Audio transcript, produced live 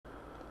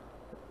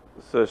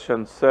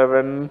Session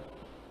 7.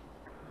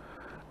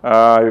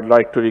 I would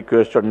like to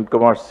request Anil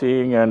Kumar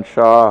Singh and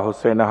Shah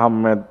Hossain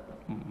Ahmed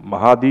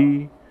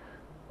Mahdi.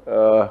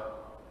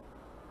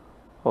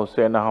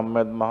 Hossain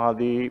Ahmed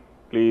Mahdi,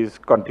 please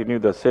continue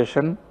the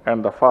session.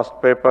 And the first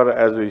paper,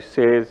 as we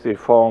say, is the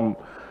form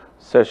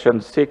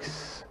session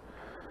 6,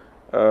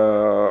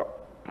 Khairul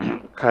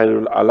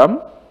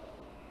Alam,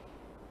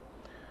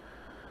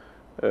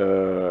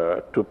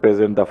 to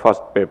present the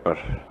first paper.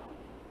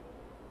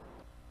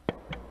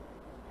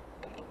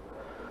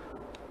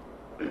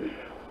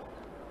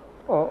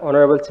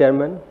 Honorable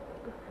Chairman,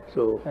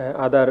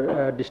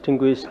 other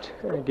distinguished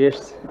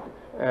guests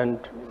and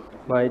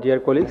my dear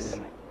colleagues,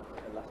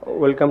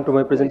 welcome to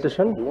my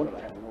presentation.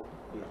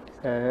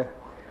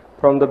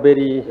 From the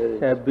very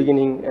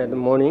beginning at the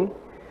morning,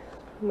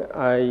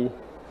 I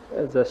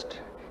just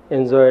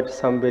enjoyed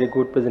some very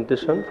good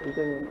presentation,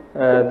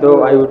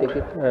 though I would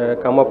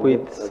come up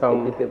with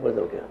some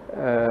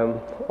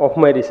of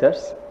my research.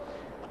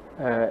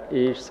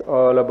 It's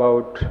all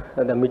about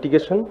the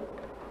mitigation,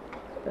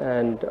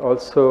 and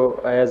also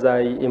as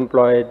I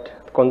employed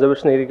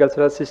conservation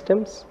agricultural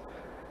systems,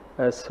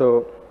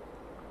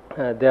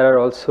 there are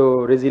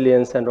also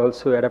resilience and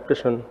also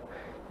adaptation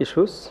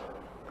issues.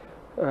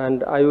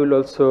 And I will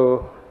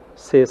also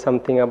say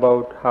something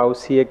about how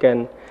CA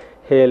can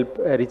help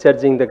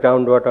recharging the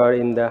groundwater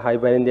in the high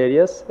barren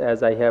areas,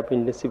 as I have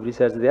intensive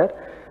research there.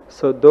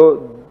 So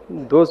though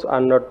those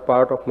are not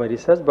part of my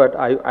research, but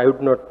I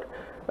would not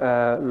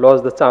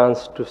lose the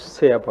chance to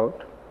say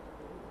about.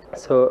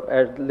 So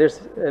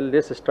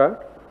let's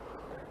start.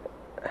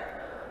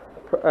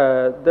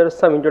 There is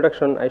some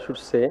introduction I should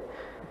say,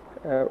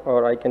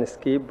 or I can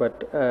skip,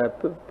 but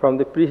from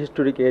the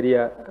prehistoric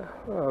area,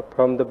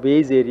 from the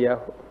base area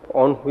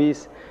on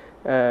which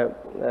the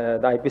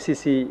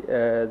IPCC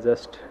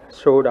just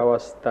showed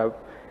us the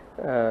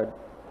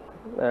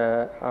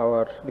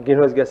our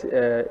greenhouse gas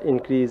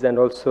increase and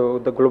also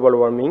the global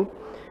warming.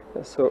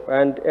 So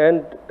and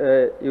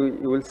you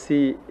will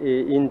see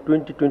in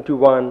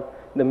 2021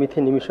 the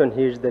methane emission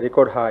hits the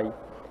record high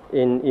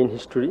in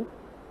history.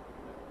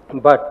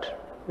 But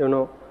you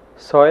know,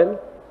 soil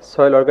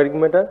organic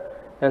matter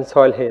and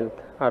soil health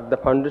are the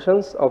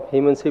foundations of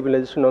human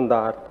civilization on the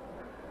earth.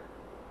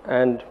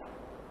 And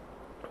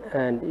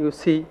you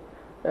see,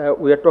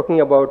 we are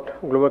talking about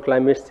global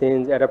climate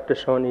change,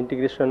 adaptation,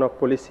 integration of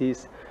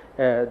policies,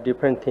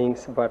 different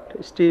things, but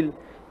still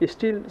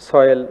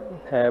soil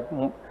have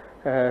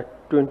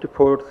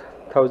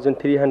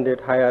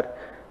 24,300 higher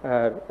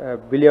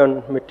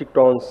billion metric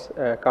tons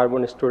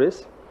carbon storage.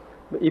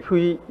 If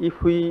we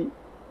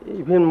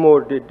even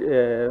more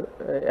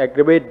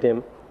aggravate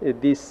them,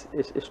 this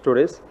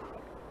storage,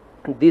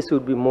 this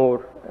would be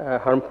more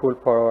harmful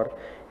for our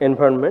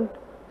environment.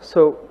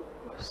 So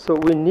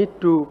we need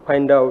to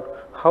find out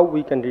how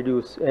we can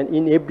reduce, and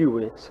in every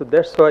way. So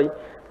that's why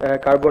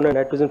carbon and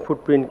nitrogen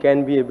footprint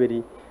can be a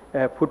very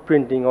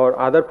footprinting or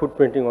other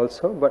footprinting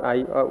also. But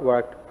I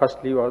worked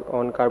firstly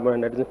on carbon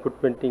and nitrogen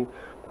footprinting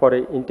for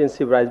an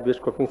intensive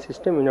rice-based cropping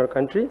system in our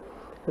country.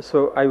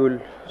 So I will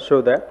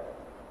show that.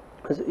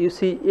 So you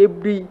see,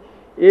 every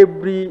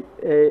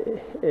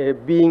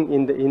being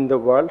in the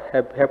world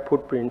have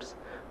footprints,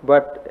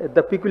 but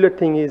the peculiar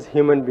thing is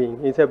human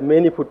beings have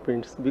many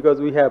footprints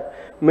because we have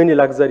many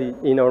luxury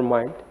in our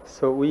mind.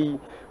 So we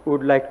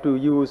would like to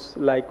use,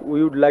 like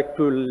we would like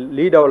to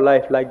lead our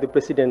life like the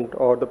president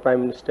or the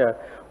prime minister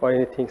or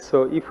anything.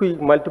 So if we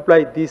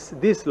multiply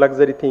these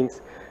luxury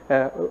things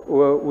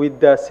with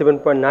the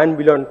 7.9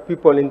 billion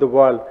people in the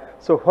world,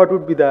 so what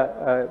would be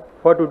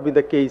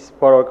the case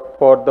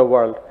for the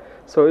world?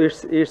 So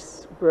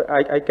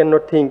I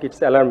cannot think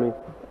it's alarming.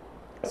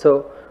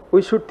 So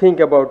we should think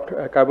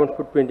about carbon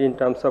footprint in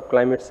terms of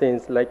climate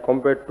change, like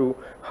compared to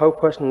how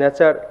fast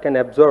nature can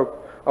absorb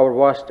our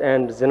waste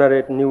and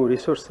generate new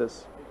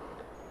resources,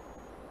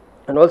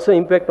 and also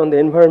impact on the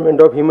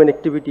environment of human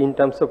activity in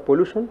terms of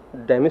pollution,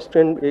 damage to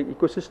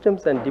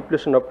ecosystems, and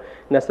depletion of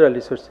natural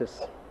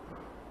resources.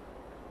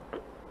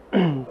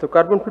 So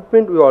carbon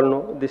footprint, we all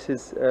know this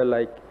is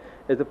like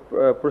a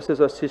process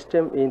or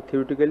system in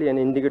theoretically an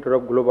indicator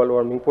of global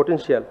warming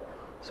potential.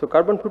 So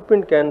carbon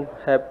footprint can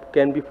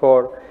be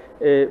for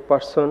a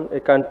person, a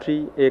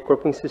country, a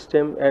cropping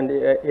system, and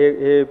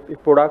a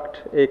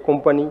product, a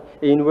company,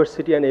 a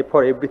university, and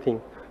for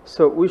everything.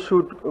 So we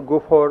should go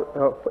for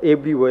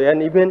every way.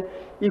 And even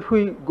if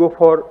we go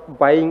for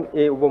buying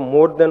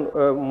more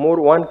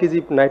 1 kg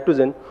of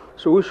nitrogen,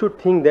 so we should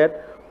think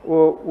that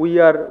we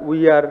are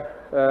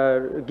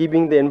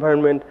giving the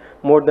environment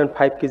more than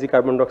 5 kg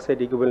carbon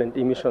dioxide equivalent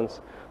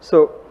emissions.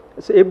 So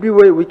every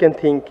way we can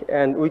think,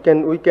 and we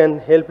can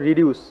help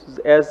reduce.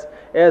 As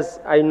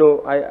I know,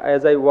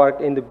 as I work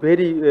in the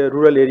very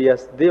rural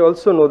areas, they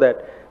also know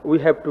that we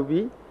have to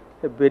be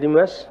very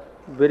much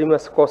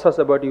cautious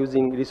about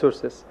using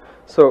resources.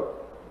 So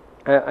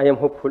I am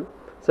hopeful.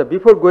 So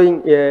before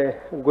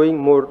going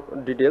more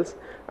details,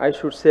 I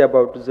should say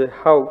about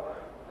how.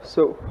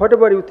 So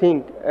whatever you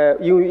think,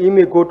 you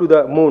may go to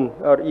the moon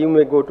or you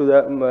may go to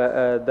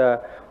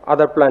the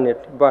other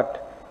planet,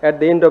 but at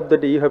the end of the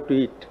day you have to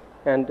eat.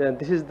 And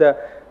this is the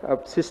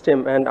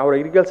system and our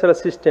agricultural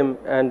system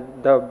and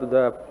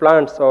the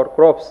plants or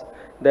crops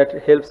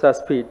that helps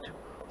us feed.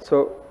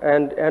 So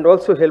and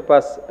also help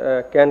us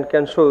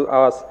can show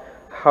us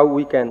how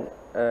we can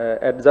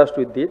adjust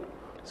with it.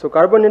 So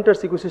carbon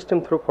enters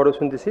ecosystem through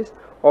photosynthesis,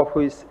 of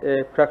which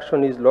a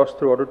fraction is lost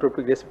through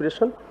autotrophic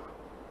respiration,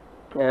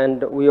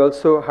 and we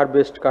also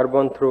harvest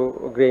carbon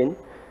through grain,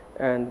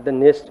 and the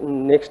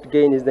next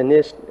gain is the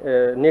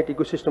net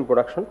ecosystem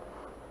production.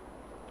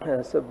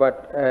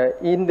 But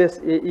in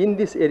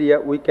this area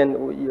we can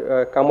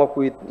come up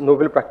with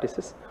novel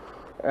practices,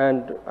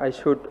 and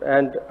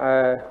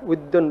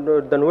with the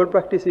novel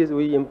practices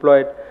we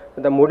employed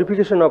the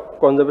modification of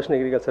conservation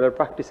agricultural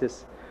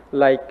practices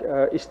like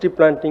strip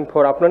planting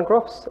for upland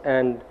crops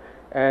and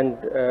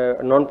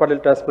non-parallel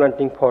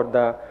transplanting for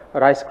the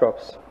rice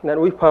crops.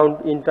 And we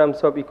found in terms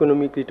of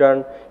economic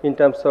return, in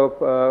terms of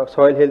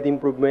soil health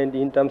improvement,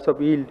 in terms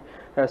of yield,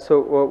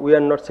 so we are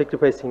not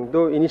sacrificing,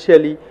 though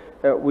initially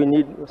we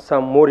need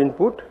some more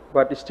input,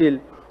 but still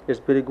it's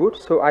very good.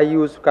 So I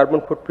use carbon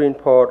footprint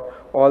for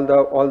all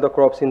the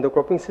crops in the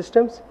cropping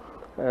systems.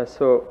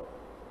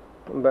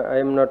 But I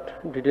am not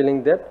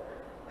detailing that.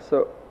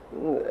 So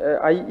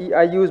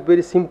I use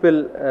very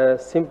simple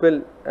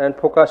and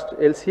focused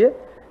LCA.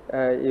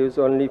 Use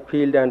only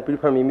field and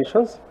pre-farm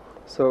emissions.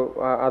 So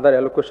other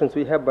allocations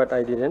we have, but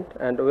I didn't.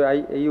 And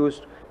I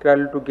used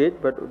cradle to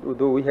gate, but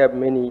though we have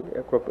many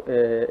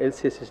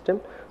LCA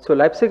system. So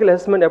life cycle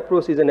assessment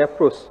approach is an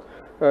approach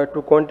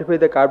to quantify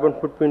the carbon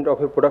footprint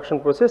of a production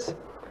process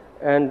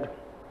and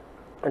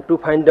to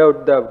find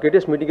out the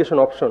greatest mitigation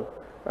option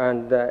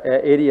and the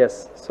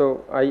areas.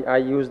 So I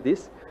use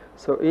this.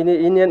 So in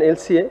an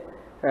LCA,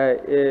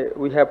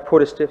 we have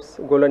 4 steps: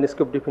 goal and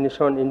scope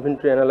definition,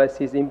 inventory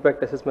analysis,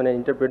 impact assessment, and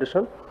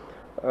interpretation.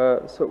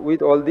 So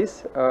with all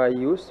this I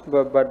use,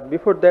 but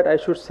before that I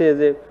should say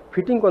the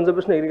fitting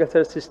conservation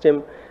agricultural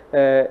system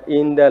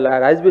in the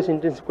rice-based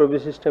intensive cropping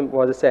system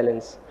was a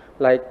challenge.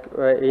 Like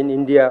in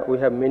India we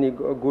have many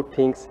good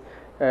things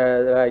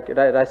like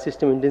rice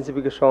system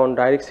intensification,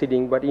 direct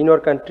seeding, but in our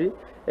country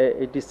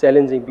it is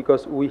challenging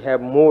because we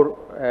have more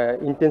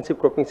intensive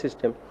cropping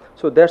system.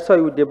 So that's why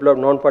we developed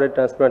non-parallel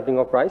transplanting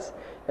of rice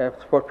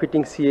for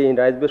fitting CA in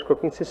rice-based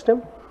cropping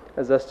system.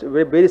 Just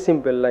very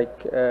simple,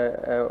 like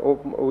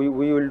we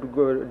will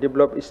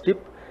develop a strip,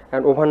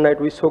 and overnight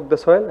we soak the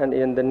soil, and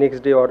in the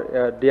next day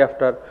or day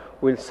after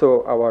we'll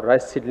sow our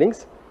rice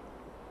seedlings.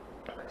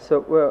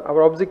 So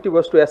our objective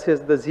was to assess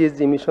the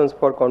GHG emissions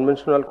for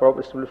conventional crop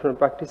establishment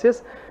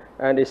practices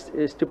and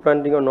strip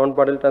planting or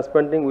non-parallel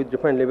transplanting with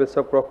different levels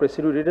of crop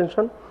residue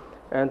retention,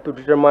 and to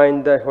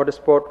determine the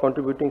hotspot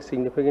contributing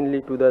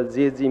significantly to the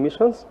GHG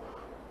emissions,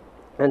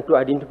 and to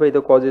identify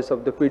the causes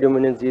of the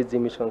predominant GHG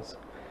emissions.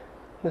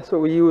 So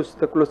we use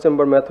the closed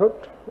chamber method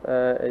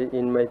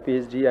in my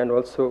PhD, and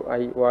also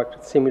I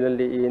worked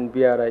similarly in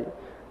BRI,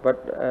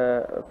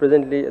 but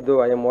presently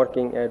though I am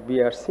working at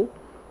BRC.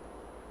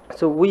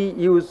 So we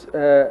use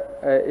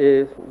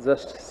a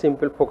just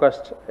simple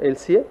focused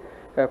LCA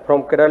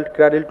from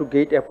cradle to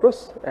gate approach,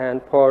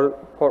 and for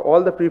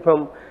all the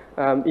pre-farm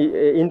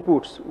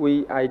inputs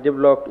I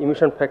developed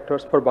emission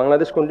factors for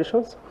Bangladesh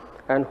conditions,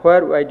 and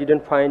where I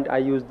didn't find, I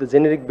used the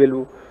generic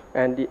value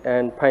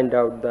and find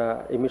out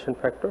the emission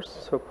factors.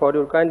 So for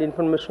your kind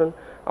information,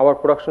 our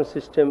production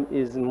system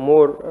is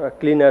more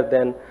cleaner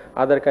than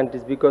other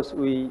countries because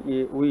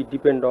we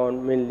depend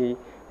on mainly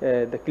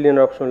the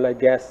cleaner option like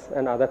gas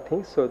and other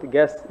things. So the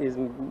gas is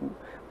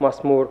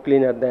much more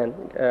cleaner than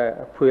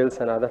fuels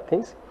and other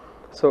things.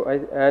 So I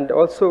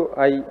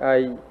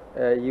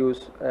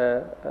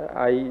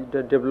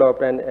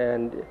developed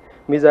and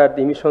measured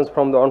the emissions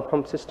from the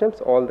on-farm systems,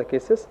 all the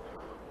cases,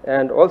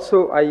 and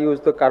also I use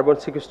the carbon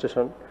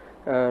sequestration,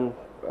 and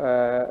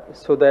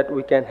so that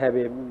we can have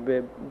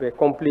a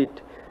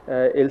complete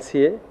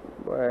LCA,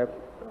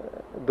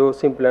 though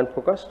simple and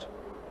focused.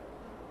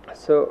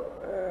 So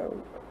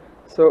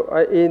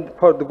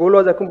for the goal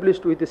was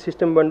accomplished with a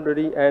system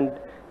boundary and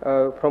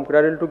from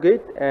cradle to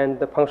gate, and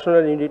the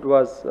functional unit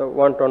was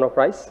 1 ton of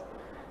rice.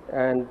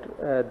 And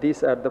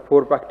these are the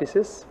 4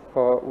 practices.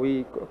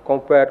 We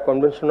compared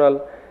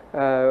conventional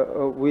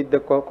with the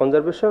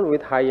conservation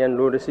with high and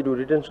low residue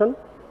retention.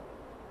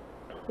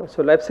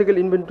 So life cycle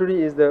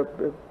inventory is the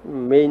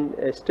main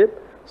step.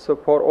 So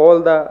for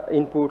all the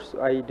inputs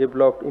I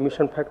developed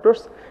emission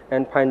factors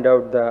and find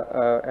out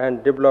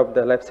and develop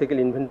the life cycle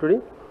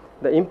inventory.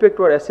 The impact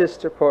were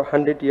assessed for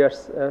 100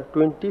 years,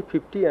 20,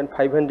 50 and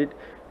 500,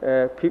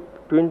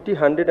 20,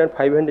 100 and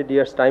 500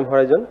 years time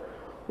horizon.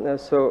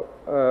 So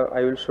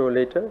I will show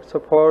later. So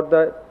for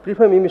the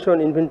pre-farm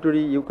emission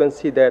inventory, you can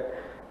see that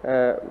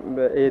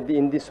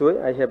in this way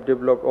I have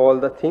developed all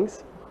the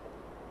things,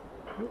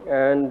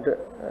 and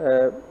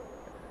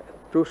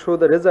to show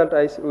the result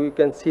we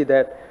can see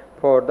that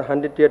for the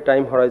 100-year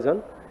time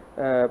horizon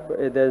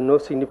there is no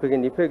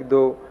significant effect,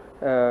 though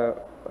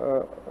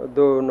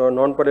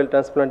non-parallel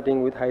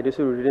transplanting with high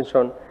residue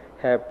retention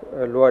have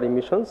lower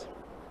emissions.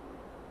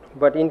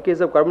 But in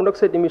case of carbon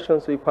dioxide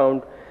emissions, we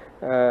found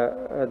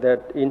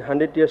that in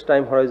 100 years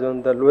time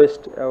horizon, the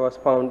lowest was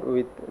found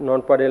with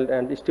non-parallel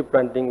and strip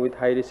planting with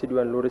high residue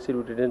and low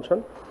residue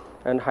retention,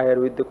 and higher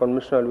with the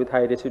conventional with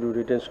high residue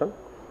retention.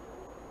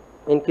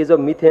 In case of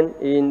methane,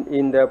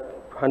 in the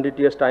 100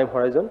 years time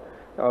horizon,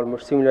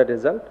 almost similar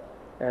result,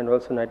 and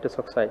also nitrous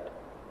oxide.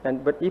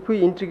 But if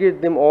we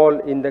integrate them all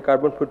in the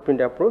carbon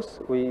footprint approach,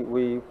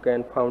 we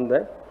can found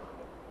that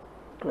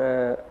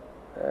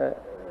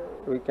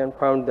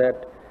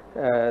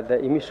the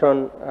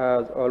emission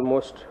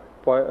almost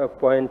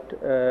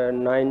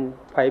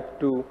 0.95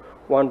 to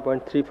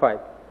 1.35,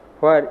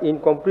 where in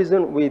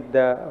comparison with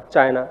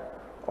China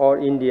or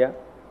India,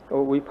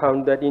 we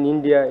found that in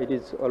India it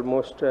is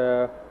almost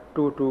 2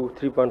 to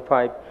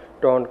 3.5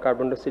 ton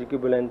carbon dioxide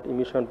equivalent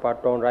emission per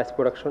ton rice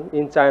production.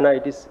 In China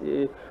it is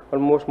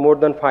almost more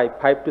than 5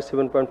 to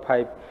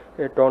 7.5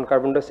 ton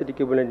carbon dioxide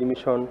equivalent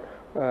emission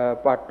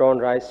per ton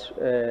rice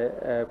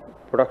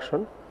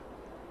production.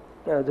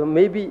 So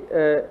maybe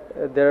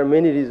there are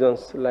many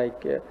reasons,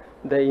 like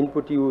the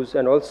input use,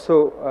 and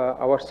also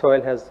our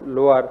soil has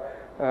lower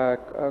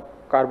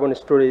carbon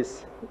storage,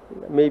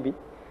 maybe.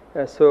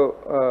 And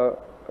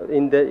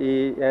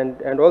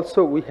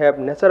also we have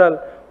natural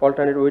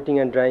alternate wetting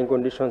and drying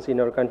conditions in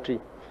our country.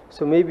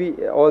 So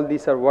maybe all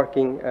these are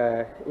working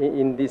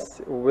in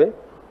this way.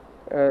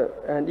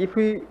 And if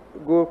we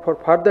go for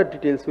further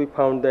details, we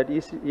found that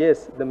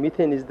yes, the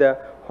methane is the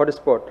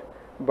hotspot,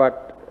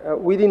 but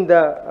within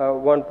the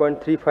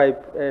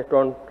 1.35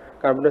 ton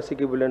carbon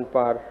dioxide equivalent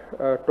per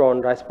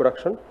ton rice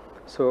production.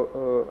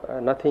 So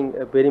nothing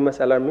very much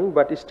alarming,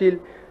 but still,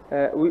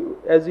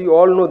 as you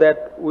all know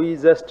that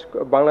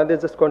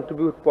Bangladesh just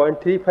contribute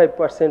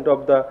 0.35%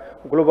 of the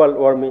global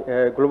warming,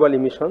 global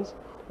emissions.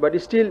 But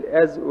still,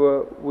 as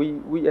we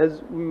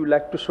would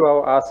like to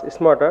show us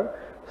smarter,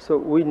 so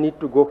we need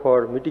to go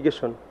for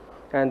mitigation,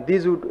 and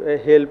this would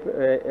help.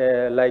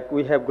 Like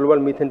we have global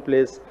methane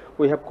pledge,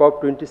 we have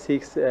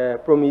COP26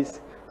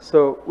 promise,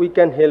 so we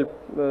can help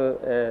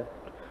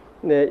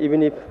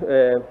even if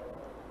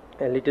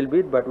a little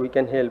bit, but we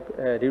can help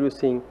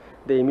reducing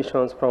the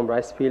emissions from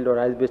rice field or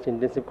rice-based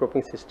intensive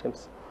cropping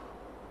systems.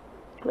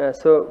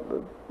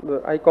 So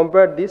I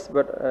compared this,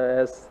 but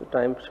as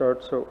time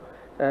short, so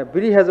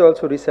BRI has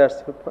also research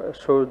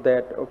showed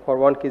that for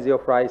 1 kg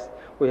of rice,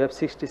 we have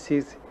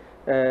 66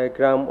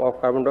 gram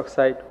of carbon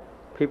dioxide,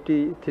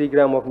 53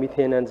 gram of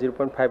methane, and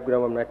 0.5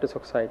 gram of nitrous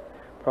oxide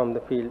from the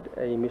field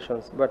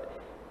emissions. But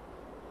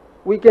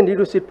we can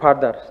reduce it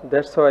further.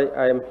 That's why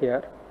I am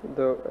here.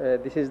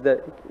 This is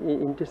the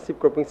intensive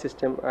cropping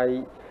system.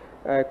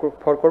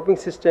 For cropping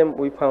system,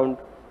 we found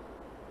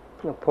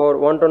for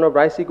 1 ton of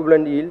rice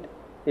equivalent yield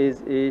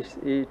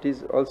it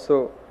is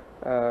also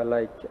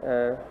like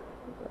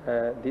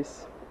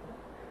this.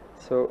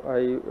 So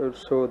I will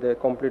show the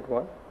complete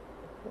one.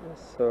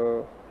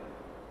 So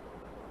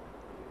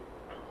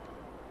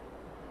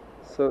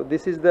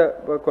this is the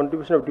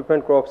contribution of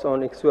different crops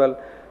on actual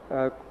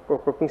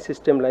cropping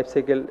system life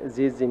cycle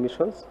GHG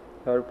emissions.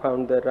 I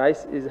found the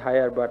rice is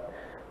higher, but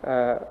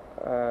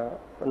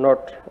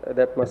not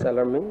that much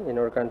alarming in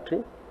our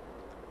country.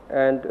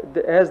 And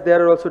as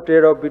there are also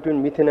trade-off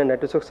between methane and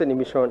nitrous oxide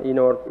emission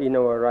in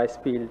our rice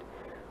field,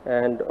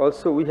 and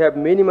also we have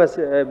many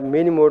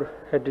more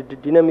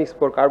dynamics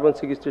for carbon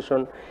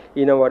sequestration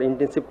in our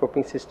intensive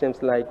cropping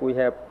systems. Like we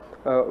have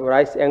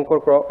rice anchor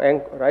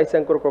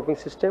cropping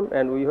system,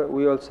 and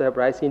we also have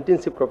rice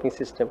intensive cropping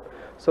system.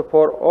 So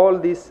for all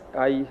this,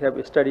 I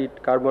have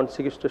studied carbon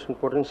sequestration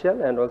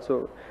potential, and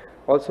also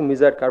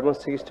measured carbon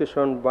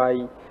sequestration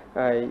by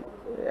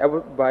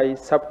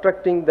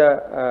subtracting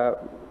the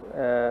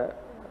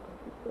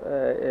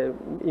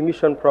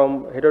emission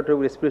from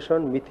heterotrophic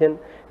respiration, methane,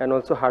 and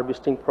also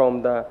harvesting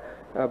from the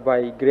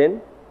by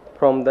grain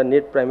from the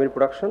net primary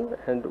production,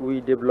 and we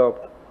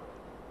developed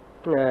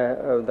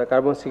the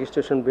carbon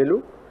sequestration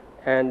value.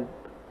 And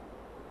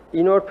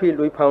in our field,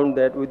 we found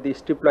that with the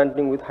strip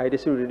planting with high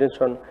residue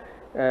retention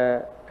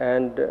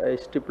and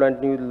strip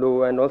planting with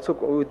low, and also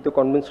with the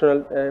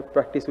conventional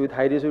practice with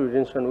high residue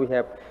retention, we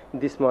have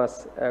this much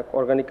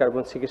organic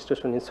carbon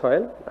sequestration in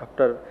soil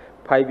after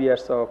 5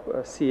 years of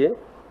CA.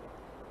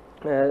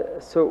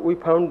 So we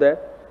found that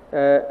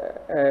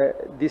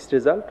this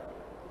result,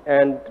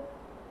 and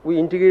we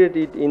integrated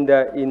it in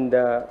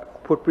the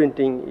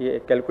footprinting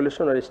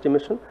calculation or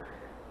estimation,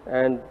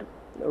 and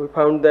we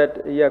found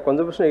that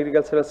conservation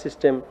agricultural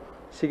system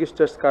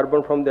sequesters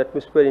carbon from the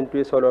atmosphere into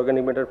a soil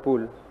organic matter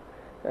pool.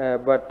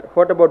 But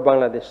what about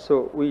Bangladesh?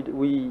 So we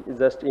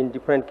just in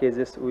different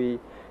cases we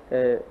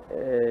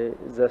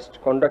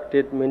just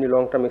conducted many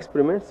long-term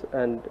experiments,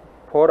 and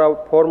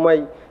for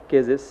my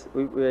cases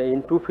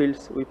in 2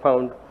 fields we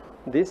found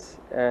this.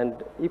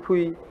 And if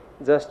we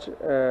just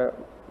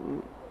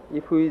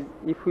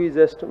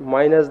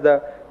minus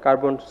the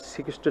carbon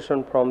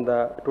sequestration from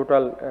the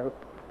total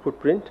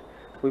footprint,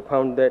 we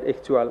found that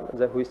actual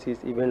which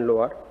is even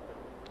lower.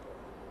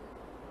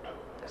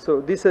 So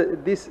this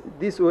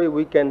way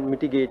we can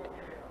mitigate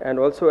And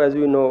also, as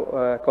you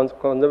know,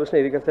 conservation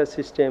agriculture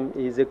system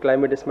is a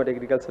climate smart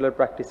agricultural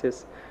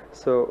practices.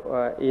 So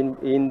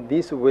in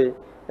this way,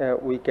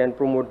 we can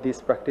promote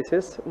these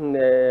practices.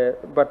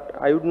 But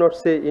I would not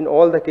say in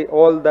all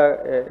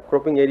the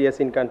cropping areas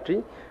in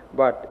country,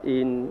 but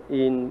in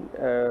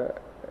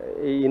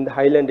the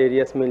highland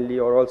areas mainly,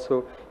 or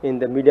also in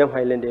the medium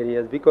highland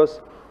areas, because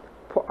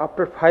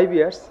after 5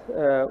 years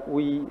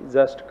we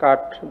just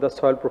cut the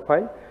soil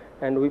profile,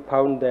 and we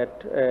found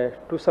that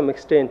to some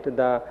extent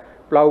the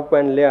plough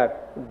pan layer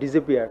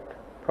disappeared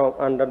from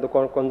under the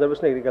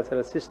conservation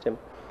agricultural system.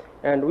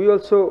 And we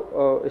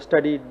also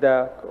studied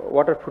the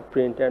water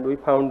footprint, and we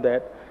found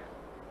that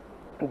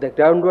the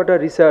groundwater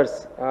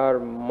reserves are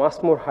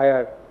much more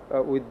higher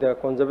with the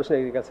conservation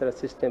agricultural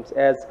systems,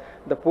 as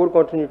the pore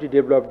continuity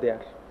developed there.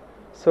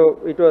 So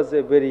it was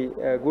a very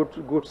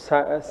good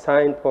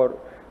sign for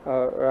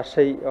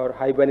Rajshahi or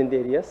Haiban in the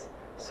areas.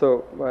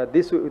 So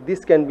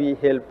this can be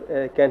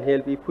can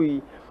help if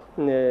we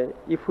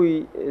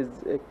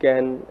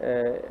can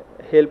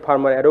help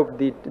farmer adopt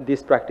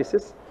these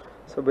practices.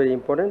 So very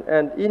important.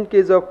 And in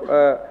case of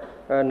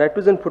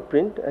nitrogen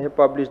footprint, I have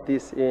published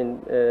this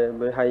in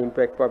very high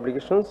impact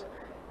publications.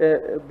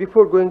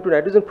 Before going to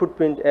nitrogen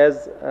footprint,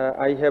 as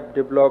I have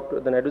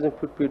developed the nitrogen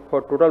footprint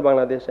for total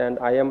Bangladesh, and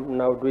I am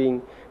now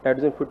doing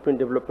nitrogen footprint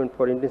development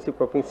for intensive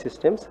cropping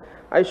systems,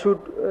 I should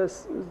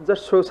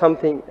just show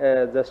something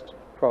just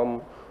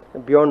from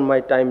beyond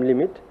my time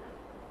limit.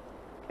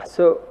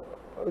 So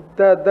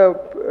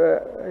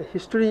the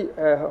history,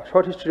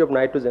 short history of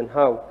nitrogen,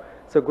 how?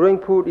 So growing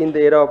food in the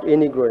era of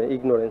any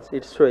ignorance,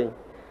 it's showing.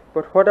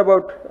 But what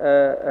about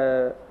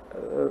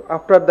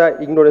after the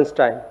ignorance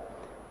time?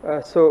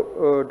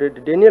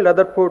 Daniel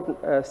Rutherford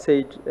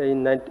said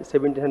in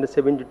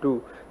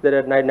 1772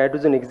 that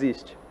nitrogen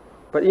exists.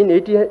 But in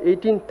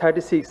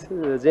 1836,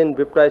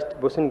 Jean-Baptiste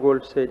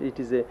Boussingault said it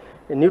is a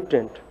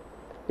nutrient.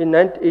 In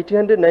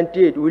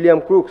 1898,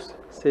 William Crookes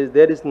says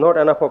there is not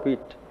enough of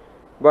it,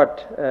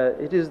 but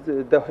it is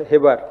the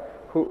Heber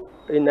who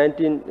in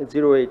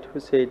 1908 who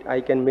said I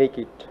can make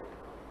it.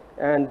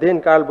 And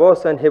then Karl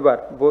Bosch and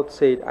Heber both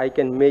said I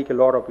can make a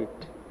lot of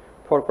it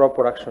for crop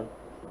production.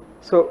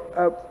 So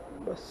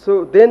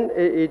then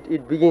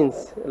it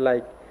begins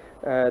like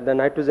the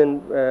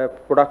nitrogen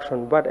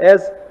production. But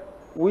as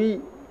we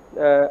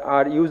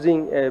are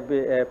using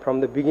from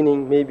the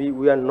beginning, maybe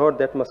we are not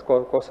that much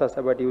cautious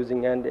about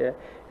using, and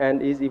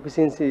its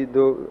efficiency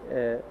though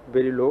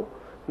very low.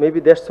 Maybe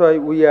that's why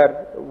we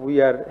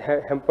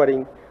are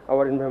hampering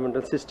our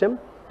environmental system.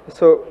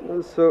 So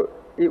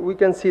we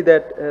can see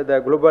that the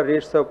global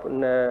rates of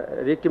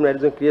reactive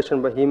nitrogen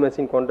creation by humans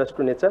in contrast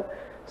to nature.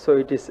 So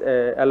it is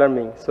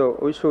alarming. So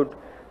we should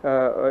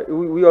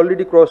we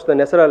already crossed the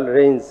natural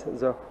range,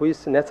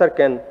 which nature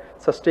can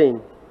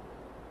sustain.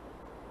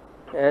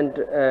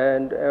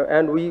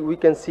 And we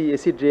can see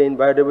acid rain,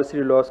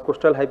 biodiversity loss,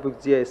 coastal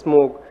hypoxia,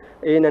 smoke,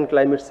 rain and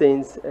climate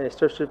change,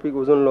 stratospheric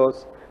ozone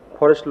loss,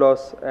 forest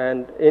loss,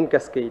 and in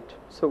cascade.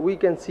 So we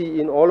can see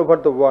in all over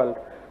the world.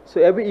 So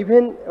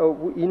even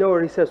in our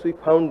research, we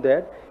found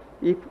that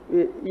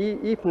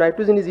if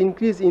nitrogen is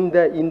increased in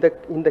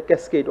the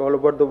cascade all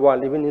over the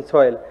world, even in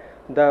soil,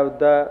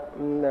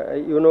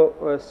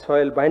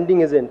 soil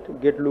binding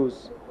agent get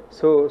loose.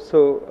 So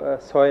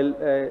soil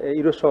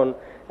erosion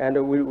and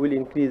will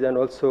increase, and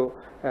also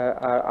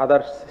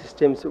other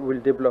systems will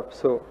develop.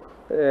 So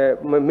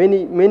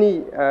many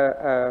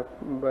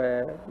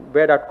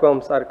bad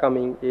outcomes are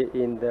coming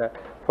in the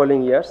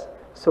following years.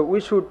 So we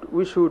should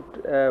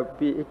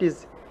be.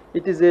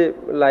 It is a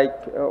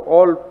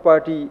all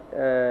party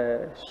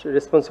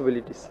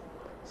responsibilities.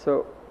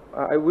 So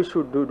we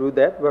should do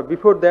that. But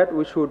before that,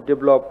 we should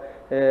develop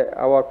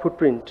our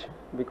footprint,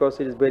 because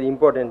it is very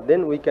important.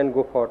 Then we can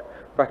go for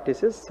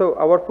practices. So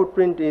our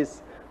footprint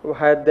is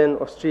higher than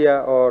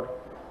Austria or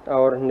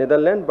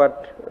Netherlands,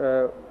 but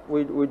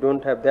we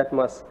don't have that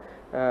much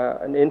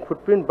an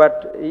footprint.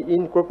 But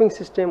in cropping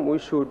system, we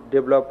should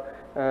develop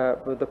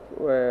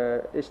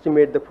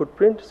estimate the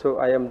footprint. So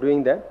I am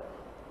doing that,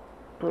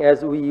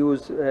 as we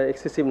use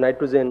excessive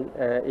nitrogen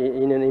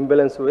in an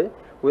imbalanced way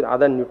with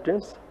other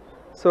nutrients.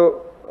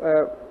 So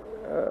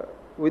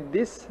with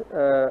this,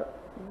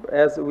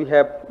 as we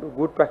have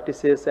good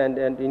practices and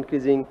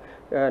increasing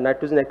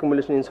nitrogen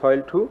accumulation in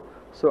soil too,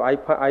 so I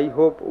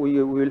hope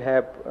we will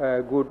have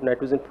good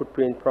nitrogen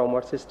footprint from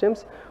our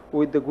systems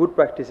with the good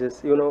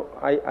practices. You know,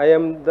 I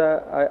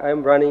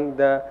am running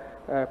the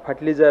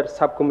fertilizer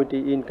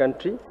subcommittee in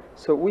country.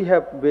 So we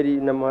have very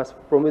much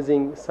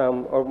promising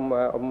some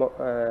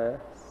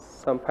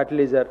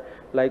fertilizer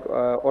like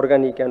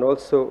organic and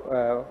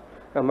also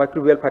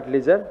microbial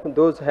fertilizer.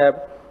 Those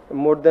have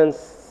more than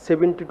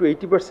 70 to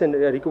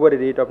 80% recovery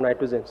rate of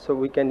nitrogen. So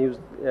we can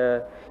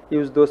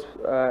use those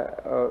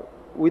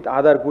with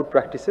other good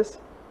practices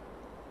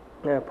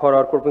for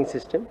our cropping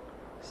system.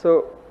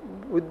 So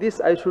with this,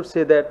 I should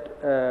say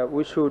that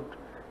we should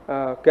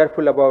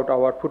careful about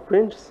our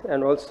footprints,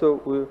 and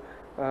also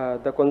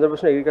the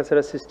conservation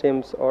agricultural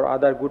systems or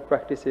other good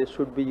practices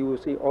should be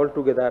used all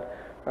together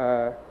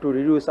to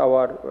reduce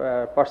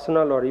our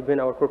personal or even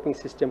our cropping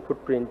system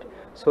footprint,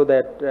 so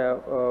that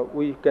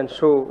we can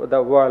show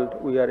the world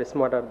we are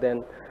smarter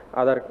than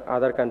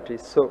other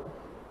countries.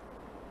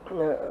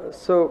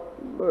 So,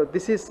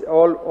 this is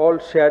all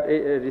shared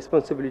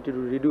responsibility to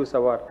reduce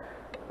our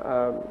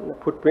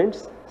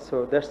footprints.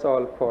 So that's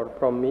all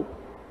from me.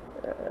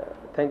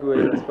 Thank you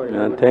very much for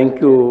your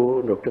thank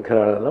you, Dr.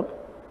 Kharala.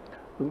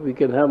 We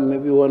can have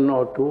maybe one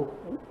or two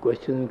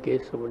questions in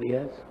case somebody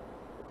has.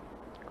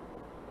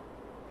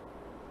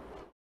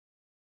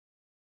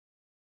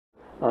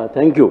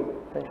 Thank you.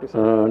 Thank you,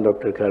 sir.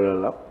 Dr.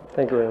 Kharala.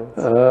 Thank you very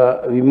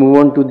much. We move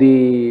on to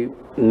the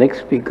next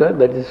speaker,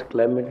 that is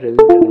climate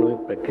resilient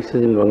economic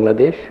practices in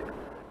Bangladesh.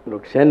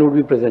 Dr. Sen would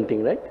be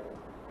presenting, right?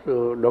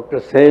 So Dr.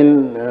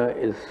 Sen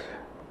is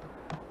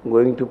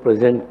going to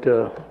present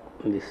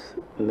this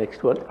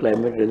next one,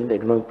 climate resilient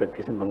economic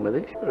practice in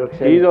Bangladesh.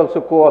 He is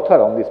also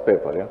co-author on this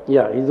paper, yeah?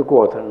 Yeah, he's the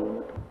co-author.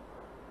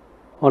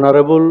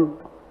 Honorable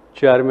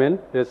Chairman,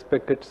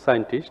 respected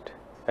scientist,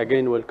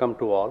 again welcome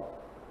to all.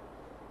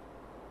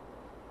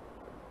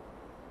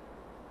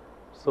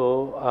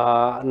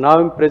 So now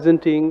I'm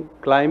presenting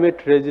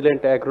climate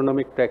resilient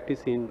agronomic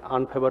practice in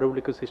unfavorable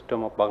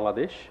ecosystem of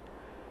Bangladesh.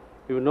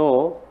 You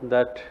know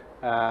that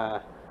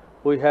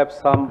we have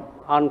some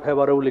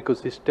unfavorable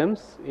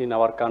ecosystems in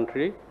our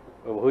country,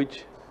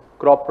 which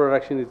crop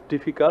production is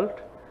difficult.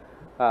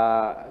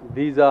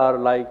 These are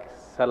like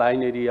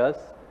saline areas,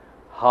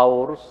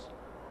 haors,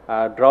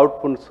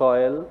 drought-prone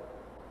soil,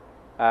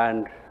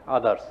 and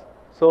others.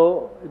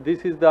 So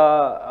this is the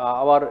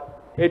our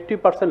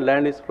 80%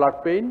 land is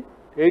floodplain,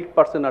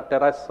 8% are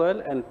terrace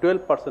soil, and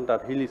 12%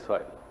 are hilly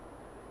soil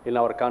in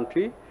our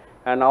country.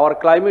 And our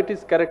climate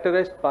is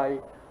characterized by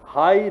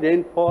high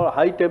rainfall,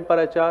 high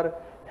temperature,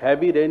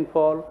 heavy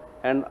rainfall,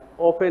 and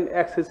often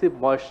excessive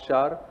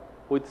moisture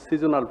with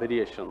seasonal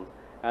variation.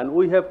 And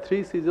we have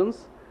 3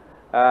 seasons,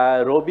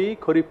 Rabi,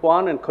 Kharif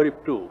 1 and Kharif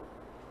 2.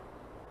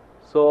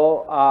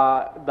 So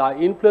the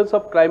influence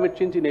of climate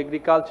change in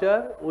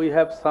agriculture, we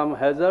have some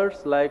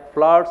hazards like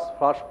floods,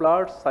 flash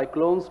floods,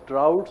 cyclones,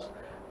 droughts,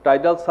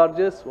 tidal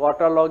surges,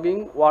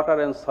 waterlogging, water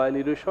and soil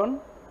erosion.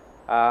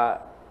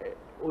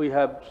 We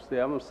have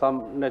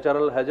some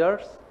natural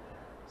hazards.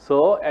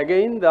 So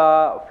again,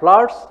 the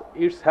floods,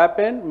 it's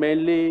happened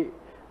mainly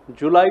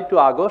July to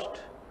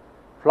August.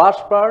 Flash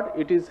flood,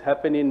 it is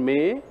happen in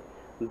May.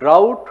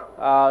 Drought,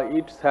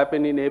 it's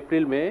happen in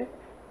April, May.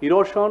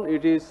 Erosion,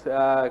 it is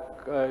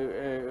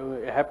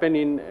happen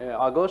in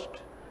August.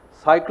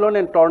 Cyclone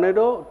and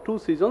tornado, 2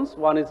 seasons.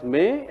 One is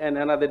May and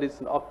another is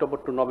in October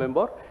to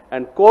November.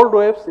 And cold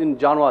waves in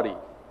January.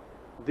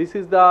 This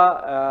is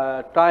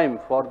the time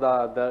for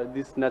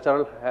these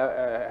natural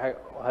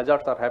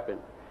hazards are happen.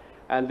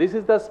 And this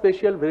is the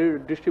spatial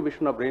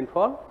distribution of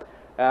rainfall.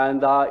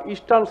 And the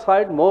eastern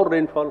side, more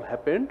rainfall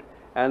happened.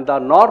 And the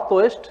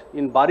northwest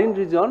in Barin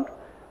region,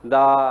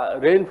 the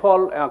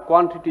rainfall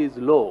quantity is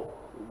low.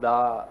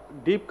 The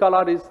deep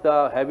color is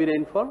the heavy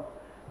rainfall,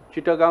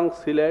 Chittagong,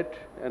 Sylhet,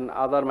 and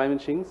other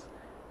Mymensingh,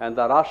 and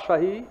the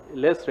Rajshahi,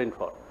 less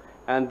rainfall.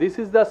 And this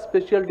is the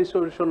spatial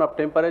distribution of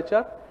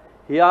temperature.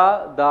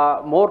 Here,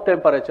 the more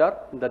temperature,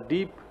 the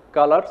deep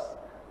colors,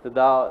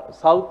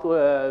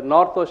 the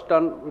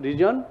northwestern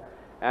region,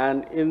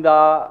 and in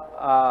the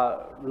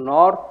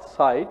north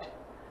side,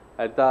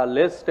 at the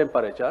less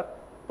temperature,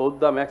 both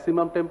the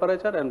maximum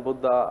temperature and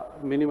both the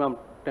minimum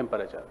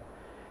temperature.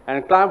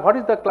 And what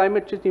is the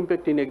climate change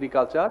impact in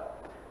agriculture?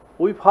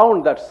 We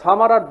found that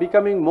summer are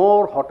becoming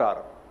more hotter,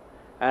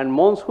 and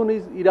monsoon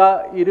is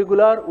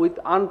irregular with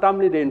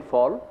untimely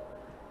rainfall,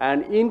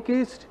 and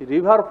increased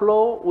river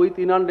flow with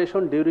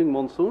inundation during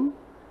monsoon,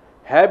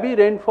 heavy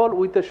rainfall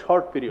with a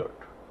short period,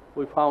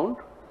 we found,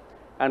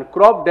 and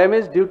crop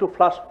damage due to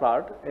flash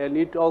flood, and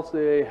it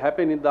also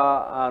happened in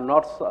the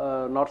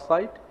north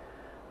side,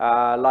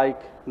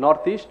 like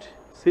northeast,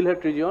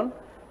 Sylhet region,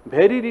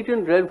 very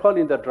little rainfall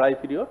in the dry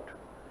period,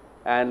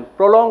 and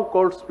prolonged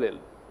cold spell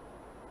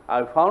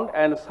I found,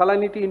 and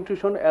salinity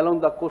intrusion along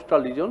the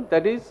coastal region.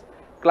 That is,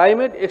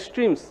 climate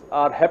extremes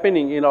are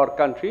happening in our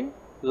country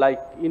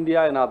like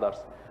India and others.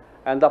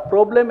 And the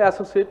problem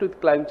associated with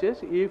climate change,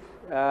 if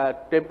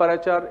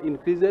temperature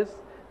increases,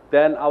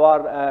 then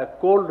our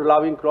cold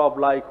loving crop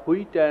like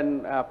wheat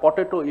and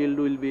potato yield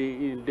will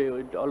be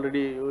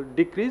already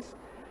decrease.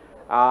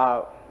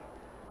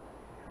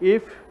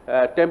 If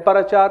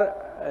temperature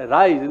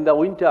rise in the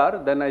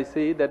winter, then I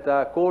see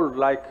that cold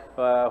like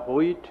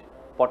wheat,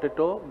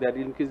 potato, they are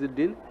increased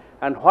yield.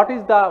 And what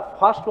is the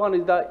first one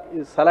is the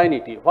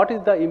salinity. What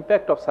is the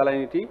impact of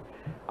salinity?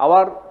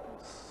 Our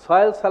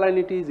soil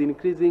salinity is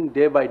increasing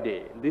day by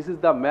day. This is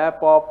the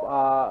map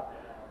of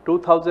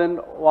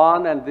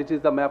 2001 and this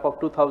is the map of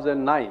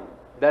 2009.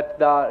 That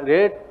the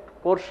red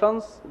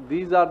portions,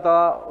 these are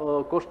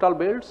the coastal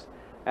belts,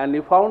 and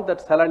we found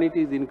that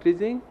salinity is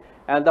increasing.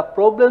 And the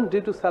problem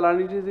due to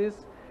salinity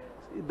is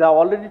the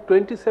already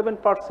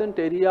 27%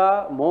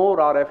 area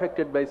more are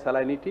affected by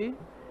salinity.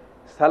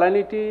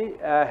 salinity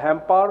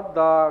hamper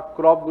the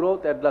crop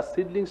growth at the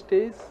seedling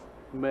stage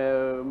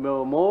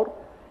more,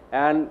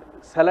 and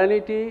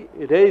salinity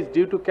raised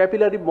due to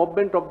capillary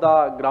movement of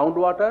the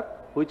groundwater,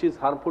 which is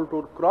harmful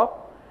to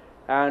crop.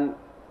 And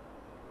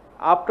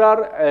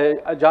after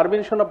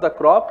germination of the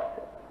crop,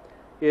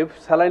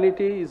 if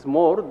salinity is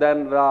more,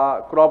 then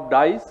the crop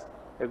dies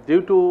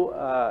due to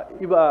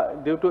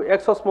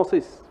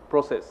exosmosis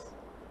process.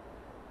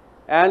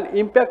 And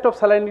impact of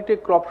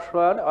salinity crop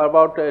soil,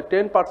 about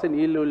 10%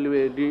 yield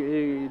will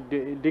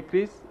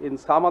decrease. In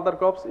some other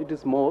crops it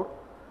is more.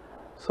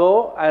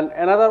 So, and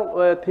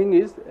another thing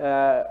is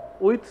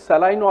with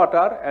saline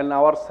water, and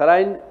our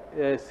saline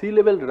sea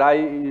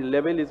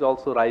level is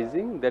also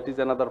rising. That is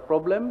another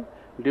problem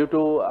due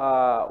to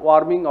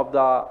warming of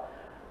the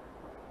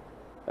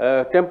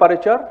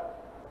temperature.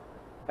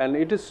 And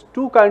it is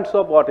two kinds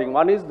of watering.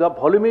 One is the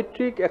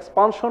volumetric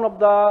expansion of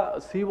the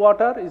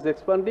seawater is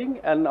expanding,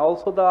 and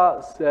also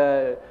the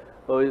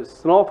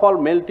snowfall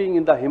melting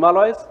in the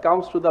Himalayas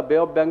comes to the Bay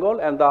of Bengal,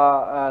 and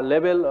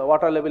the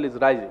water level is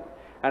rising.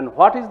 And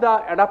what is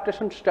the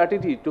adaptation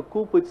strategy to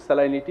cope with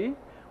salinity?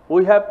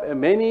 We have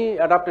many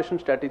adaptation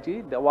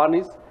strategy. The one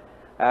is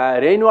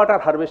rainwater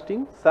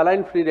harvesting,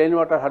 saline-free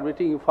rainwater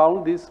harvesting. You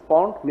found this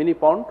pond, mini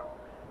pond,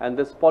 and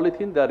this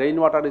polythene, the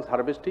rainwater is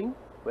harvesting,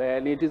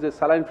 and it is a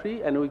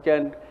saline-free, and we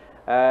can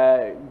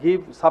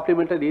give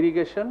supplementary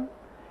irrigation.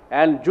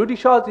 And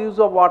judicious use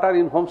of water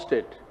in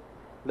homestead.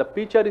 The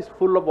pitcher is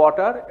full of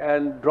water,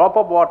 and drop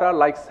of water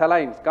like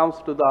saline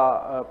comes to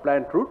the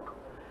plant root.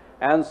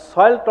 And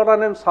soil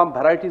tolerant, some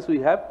varieties we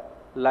have,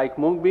 like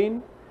mung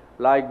bean,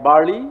 like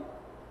barley,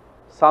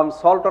 some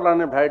salt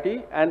tolerant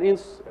variety. And in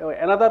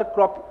another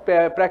crop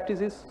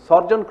practice is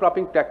surgeon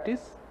cropping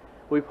practice.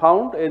 We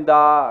found in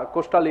the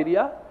coastal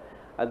area,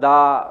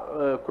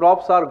 the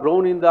crops are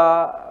grown in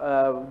the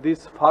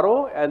this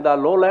furrow, and the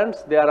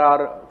lowlands there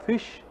are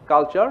fish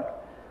cultured.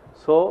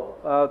 So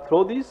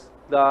through this,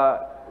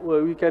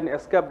 we can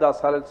escape the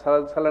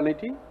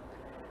salinity.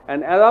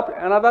 And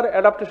another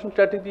adaptation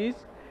strategy is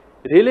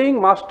relaying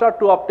master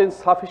to obtain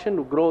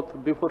sufficient growth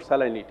before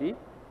salinity.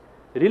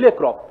 Relay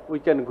crop we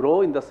can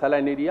grow in the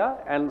saline area,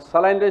 and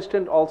saline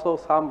resistant also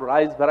some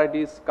rice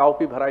varieties,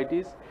 cowpea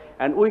varieties,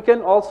 and we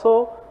can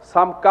also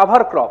some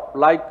cover crop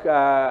like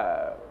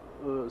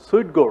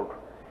sweet gourd.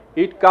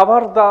 It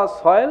covers the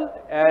soil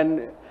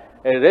and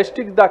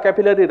restricts the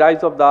capillary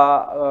rise of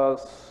the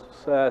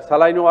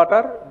saline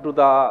water to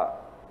the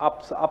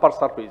upper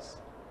surface.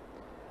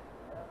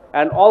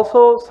 And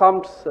also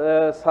some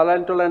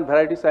saline tolerant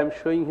varieties I am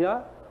showing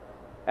here,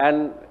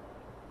 and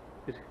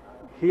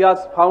he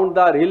has found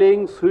the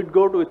relaying sweet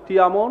gourd with tea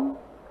amon,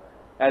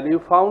 and you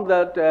found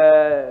that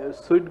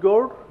sweet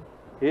gourd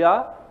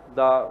here,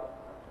 the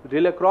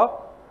relay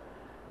crop.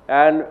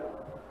 And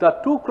the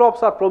two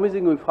crops are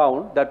promising. We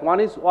found that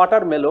one is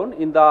watermelon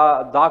in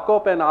the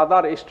Dhaka and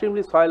other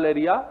extremely soil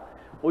area.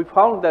 We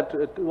found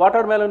that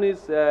watermelon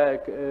is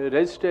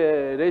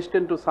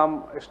resistant to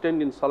some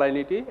extent in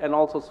salinity, and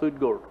also sweet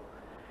gourd.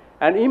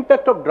 And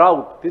impact of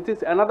drought, this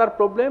is another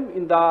problem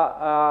in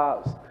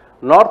the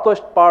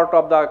northwest part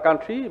of the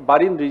country,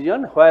 Barin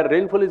region, where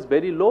rainfall is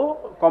very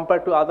low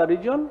compared to other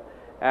region,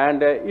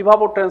 and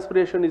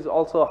evapotranspiration is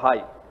also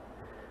high.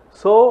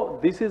 So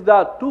this is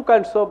the two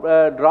kinds of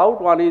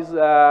drought. One is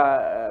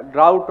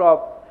drought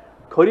of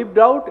Kharif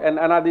drought, and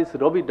another is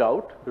Rabi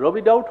drought. Rabi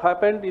drought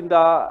happened in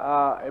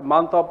the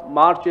month of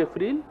March,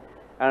 April,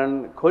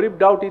 and Kharif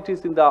drought it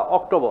is in the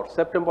October,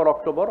 September,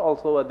 October.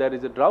 Also there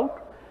is a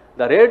drought.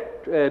 The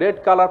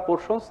red color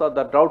portions are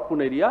the drought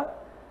prone area.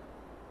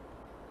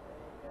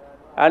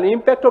 And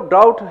impact of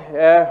drought,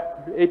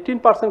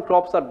 18%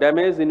 crops are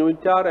damaged in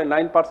winter, and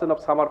 9% of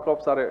summer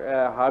crops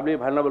are highly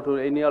vulnerable to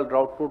annual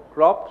drought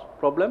crops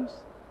problems.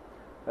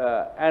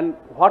 And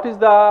what is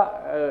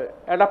the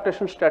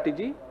adaptation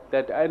strategy?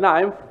 That now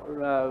I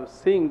am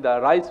seeing the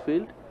rice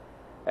field,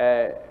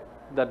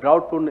 the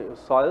drought prone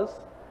soils,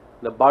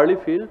 the barley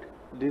field.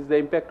 This is the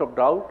impact of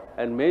drought,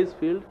 and maize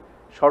field,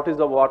 shortage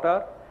of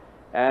water.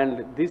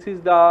 And this is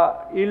the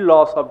yield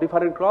loss of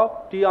different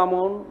crop, tea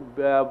almond,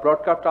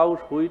 broadcast house,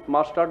 wheat,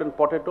 mustard, and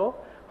potato.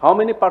 How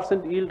many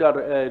 % yield are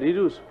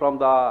reduced from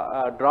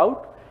the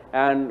drought?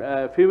 And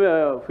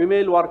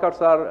female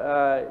workers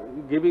are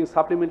giving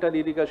supplementary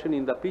irrigation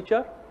in the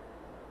pitcher,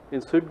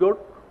 in sweet gourd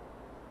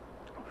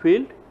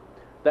field.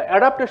 The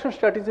adaptation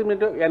strategy,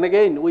 and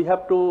again we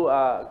have to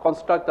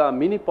construct a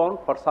mini pond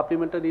for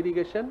supplementary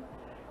irrigation,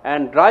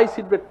 and dry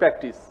seedbed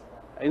practice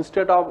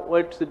instead of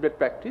wet seedbed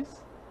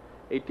practice.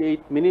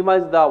 It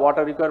minimizes the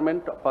water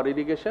requirement for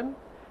irrigation.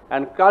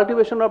 And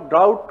cultivation of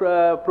drought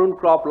prone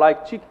crop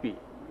like chickpea.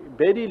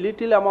 Very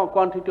little amount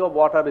quantity of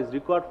water is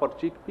required for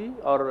chickpea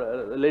or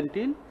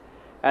lentil.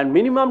 And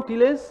minimum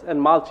tillage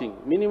and mulching.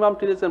 Minimum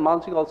tillage and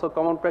mulching also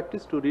common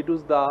practice to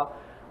reduce the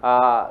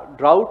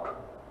drought.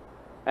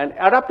 And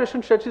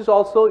adaptation strategies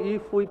also,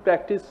 if we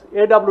practice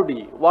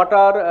AWD,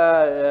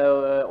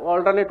 water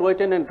alternate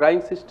wetting and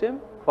drying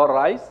system for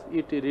rice,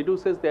 it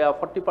reduces the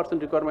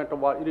 40% requirement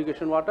of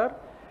irrigation water.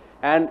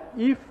 And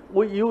if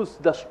we use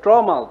the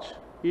straw mulch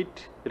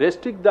it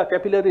restricts the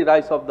capillary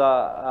rise of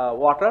the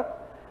water,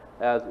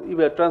 as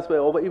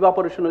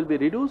evaporation will be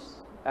reduced,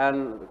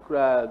 and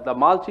the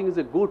mulching is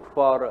good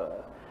for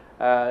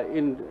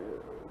in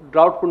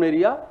drought-prone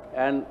area,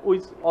 and we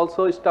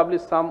also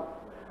establish some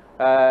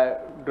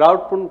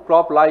drought-prone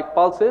crop like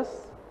pulses,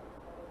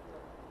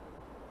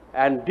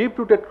 and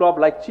deep-rooted crop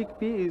like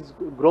chickpea is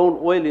grown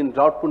well in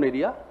drought-prone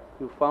area,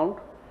 you found.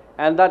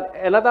 And that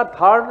another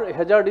third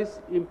hazard is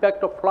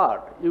impact of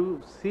flood.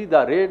 You see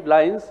the red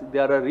lines,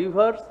 there are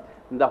rivers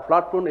in the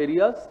flood-prone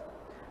areas.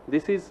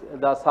 This is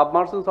the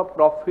submersions of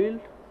crop field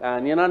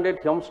and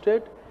inundated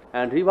homestead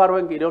and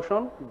riverbank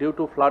erosion due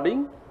to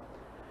flooding.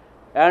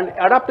 And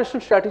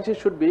adaptation strategy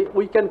should be,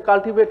 we can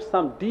cultivate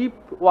some deep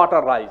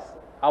water rise.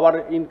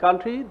 In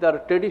country, there are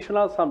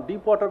traditional some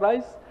deep water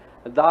rise.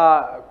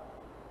 The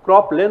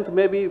crop length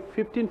may be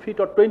 15 feet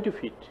or 20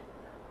 feet.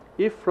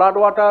 If flood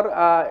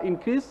water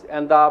increase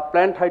and the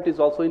plant height is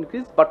also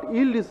increased, but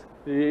yield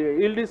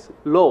is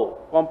low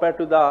compared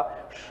to the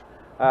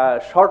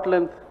short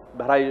length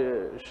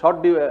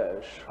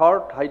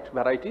short height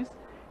varieties.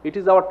 It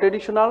is our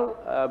traditional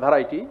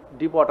variety,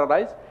 deep water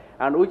rise,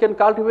 and we can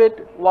cultivate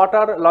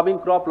water loving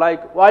crop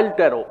like wild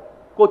taro,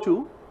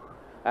 kochu,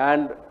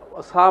 and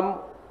some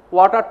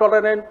water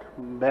tolerant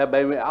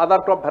other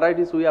crop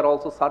varieties we are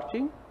also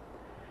searching.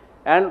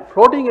 And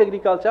floating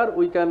agriculture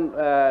we can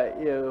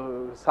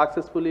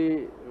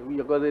successfully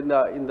because in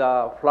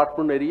the flood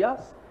prone areas.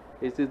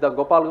 This is the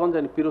Gopalganj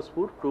and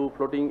Pirozpur to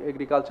floating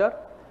agriculture.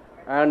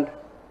 And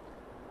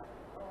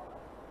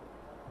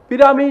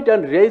pyramid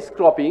and raised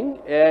cropping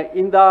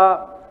in the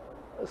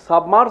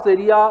submerged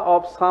area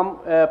of some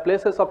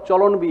places of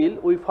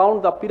Cholonbil, we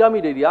found the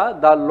pyramid area.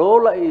 The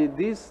low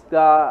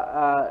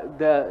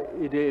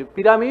the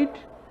pyramid,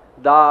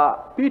 the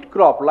peat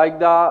crop like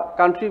the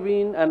country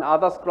bean and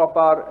others crop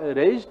are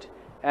raised,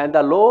 and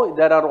the low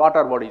there are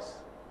water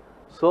bodies.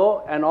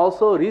 So, and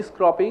also rice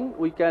cropping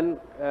we can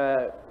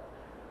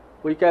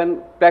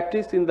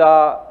practice in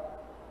the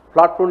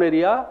flood prone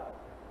area.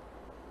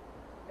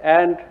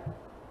 And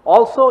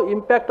also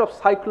impact of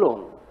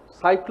cyclone.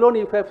 Cyclone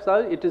effects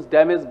are, it is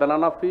damaged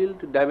banana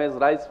field, damaged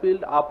rice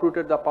field,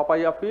 uprooted the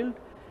papaya field.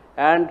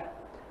 And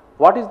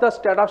what is the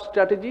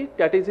strategy?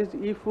 That is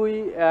if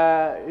we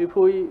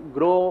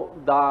grow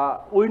the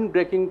wind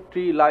breaking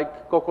tree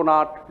like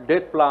coconut,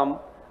 date plum,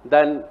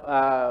 then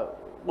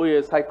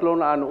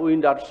cyclone and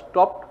wind are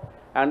stopped,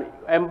 and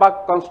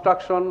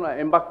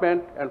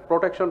embankment and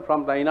protection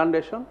from the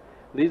inundation.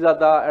 These are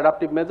the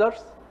adaptive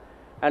measures.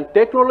 And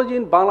technology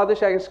in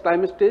Bangladesh against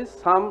climate change,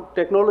 some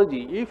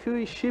technology, if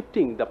we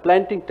shifting the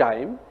planting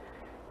time,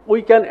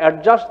 we can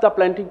adjust the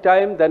planting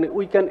time, then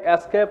we can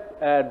escape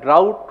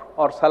drought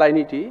or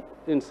salinity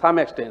in some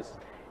extent.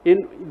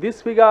 In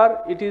this figure,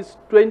 it is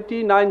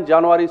 29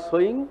 January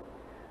sowing,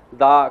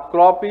 the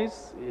crop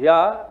is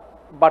here,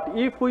 but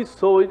if we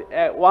sow it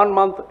 1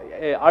 month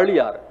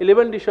earlier,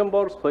 11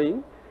 December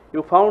sowing,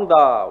 you found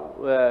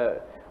the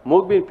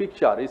Mugbin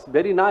picture is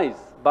very nice,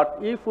 but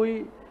if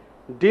we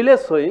delay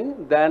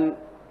sowing, then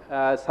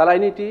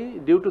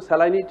salinity, due to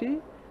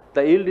salinity,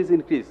 the yield is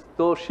increased.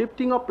 So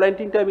shifting of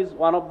planting time is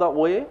one of the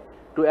way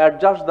to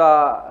adjust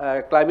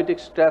the climatic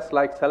stress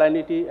like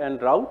salinity and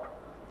drought.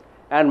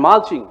 And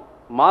mulching.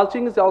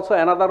 Mulching is also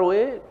another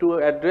way to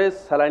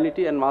address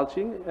salinity and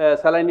mulching,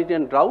 salinity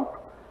and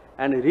drought.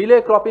 And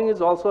relay cropping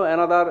is also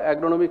another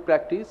agronomic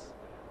practice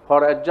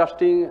for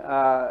adjusting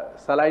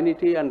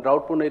salinity and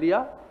drought prone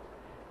area.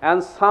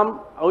 And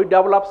we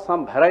develop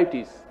some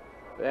varieties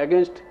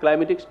against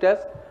climatic stress.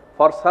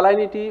 For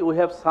salinity, we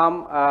have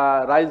some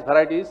rice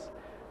varieties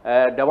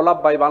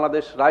developed by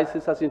Bangladesh Rice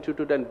Research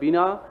Institute and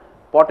Bina.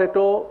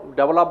 Potato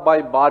developed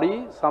by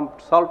Bari, some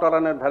salt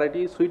tolerant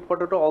variety. Sweet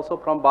potato also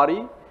from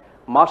Bari.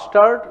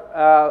 Mustard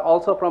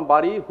also from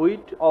Bari.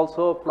 Wheat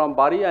also from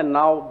Bari, and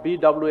now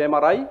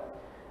BWMRI.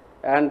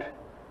 And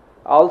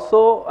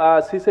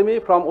also sesame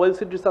from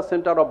Oilseed Research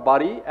Center of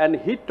Bari. And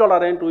heat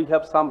tolerant, we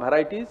have some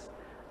varieties.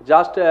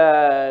 Just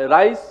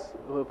rice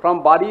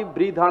from Bari,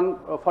 Bridhan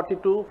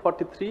 42,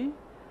 43,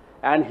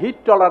 and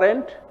heat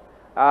tolerant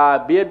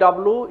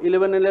BAW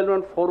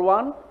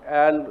 111141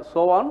 and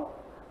so on.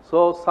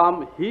 So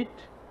some heat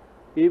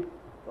if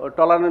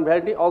tolerant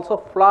variety, also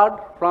flood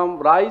from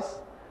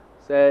rice,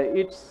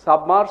 it's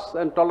submerged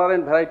and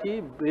tolerant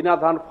variety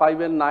Binadhan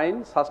 5 and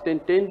 9 sustain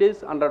 10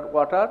 days under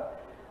water.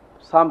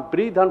 Some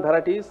Bridhan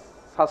varieties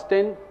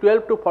sustain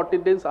 12 to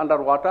 14 days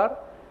under water.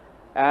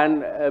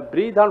 And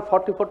Bridhan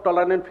 44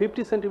 tolerant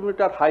 50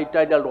 centimeter high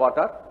tidal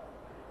water.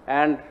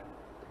 And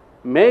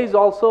maize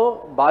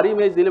also, Bari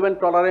maize 11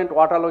 tolerant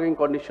waterlogging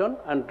condition.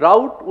 And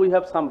drought, we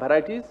have some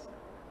varieties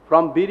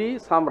from Biri,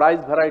 some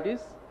rice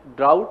varieties,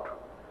 drought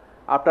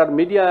up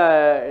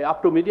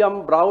to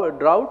medium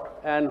drought,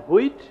 and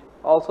wheat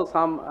also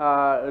some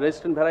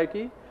resistant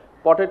variety,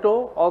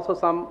 potato also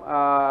some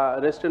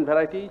resistant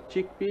variety,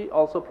 chickpea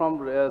also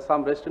from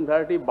some resistant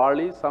variety,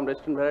 barley some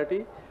resistant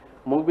variety,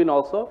 mung bean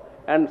also.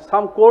 And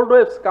some cold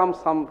waves come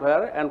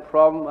somewhere, and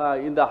from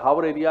in the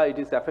Howrah area it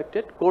is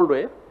affected, cold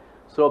wave.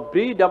 So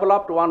Bri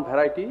developed one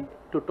variety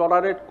to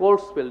tolerate cold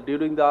spell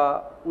during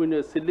the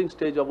seedling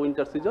stage of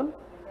winter season.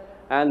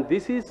 And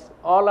this is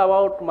all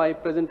about my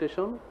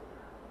presentation.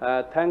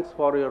 Thanks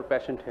for your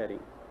patient hearing.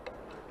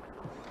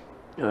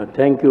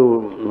 Thank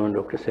you,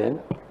 Dr. Sen.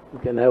 You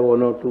can have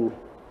one or two.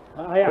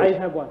 I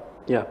have one.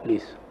 Yeah,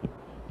 please.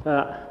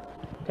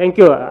 Thank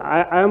you.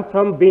 I am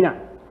from Bina,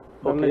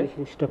 Bangladesh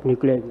Institute of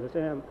Nuclear Engineers. I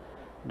am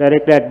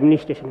Director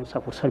Administration and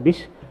Support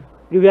Service.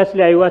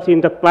 Previously, I was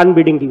in the plant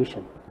breeding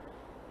division.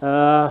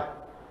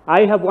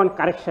 I have one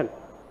correction.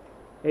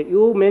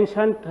 You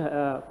mentioned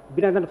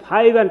Bina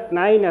 5 and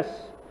 9 as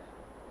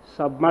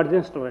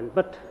submergence tolerant,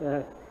 but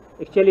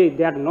actually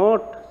they are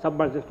not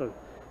submergence tolerant.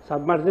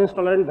 Submergence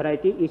tolerant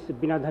variety is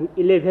Binadhan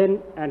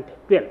 11 and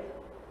 12.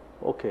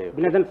 Okay.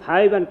 Binadhan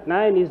 5 and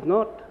 9 is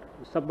not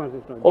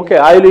submergence tolerant. Okay,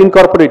 I will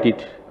incorporate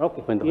it.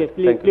 Okay, yes,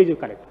 please you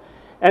correct.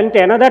 And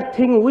another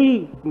thing,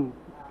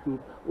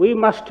 we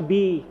must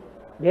be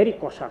very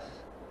cautious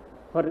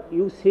for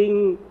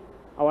using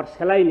our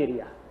saline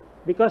area,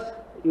 because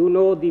you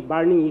know the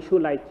burning issue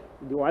like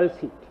the oil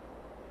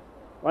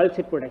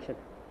seed production.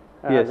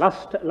 Yes.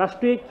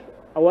 Last week,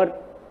 our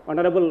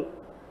Honorable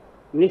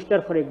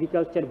Minister for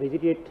Agriculture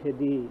visited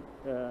the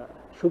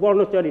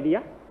Subarnachar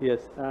area, Yes.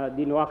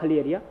 the Noakhali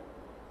area,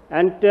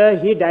 and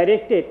he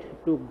directed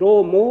to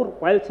grow more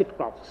oilseed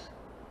crops.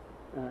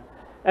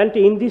 And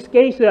in this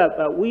case,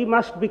 we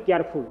must be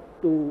careful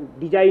to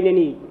design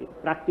any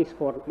practice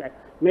for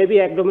maybe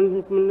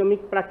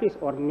agronomic practice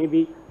or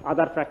maybe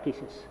other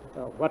practices,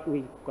 what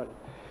we call it.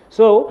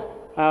 So,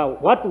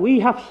 what we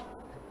have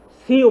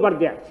seen over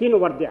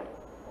there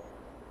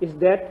is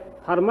that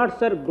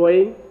farmers are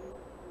growing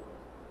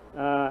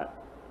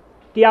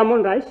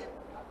Tiamon rice,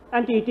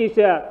 and it is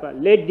a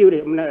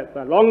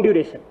long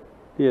duration.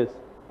 Yes.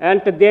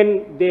 And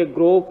then they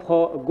go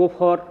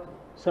for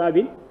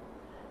soybean,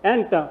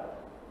 and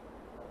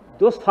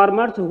those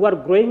farmers who are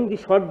growing the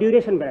short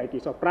duration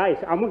varieties of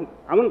rice, almond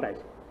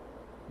rice,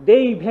 they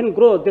even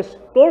grow. They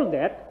told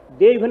that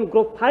they even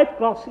grow 5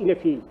 crops in a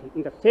field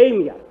in the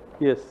same year.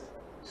 Yes.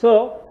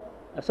 So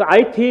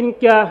I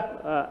think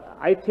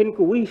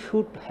we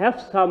should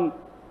have some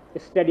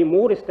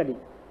more study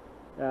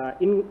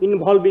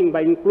involving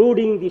by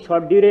including the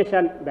short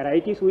duration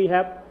varieties we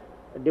have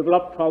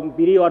developed from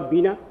Biri or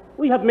Bina.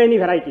 We have many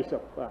varieties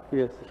of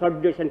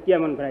short duration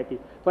Tiamon variety.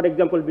 For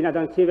example,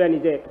 Binadhan 7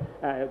 is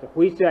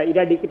which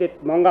eradicated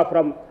manga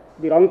from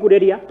the Rangpur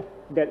area.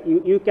 That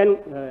you can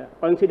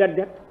consider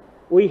that.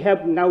 We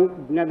have now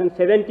Binadhan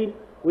 17.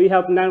 We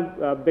have now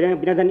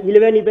Binadhan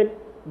 11 even,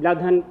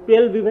 Binadhan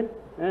 12 even,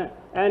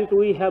 and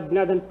we have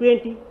Binadhan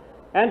 20.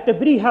 And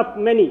Biri have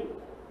many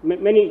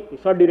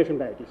short duration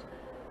varieties.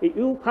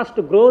 You first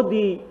grow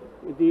the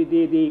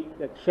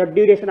short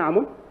duration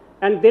almond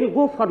and then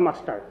go for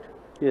mustard.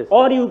 Yes.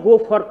 Or you go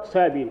for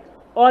soybean,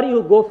 or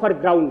you go for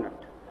groundnut,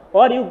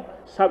 or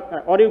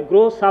you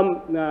grow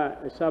some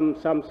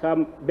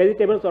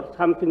vegetables or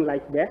something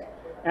like that,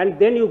 and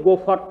then you go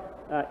for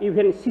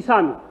even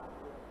sesame.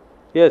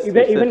 Yes.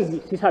 Even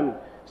sesame.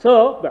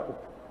 So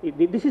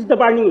this is the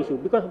burning issue,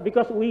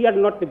 because we are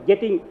not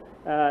getting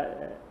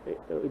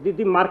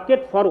the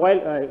market for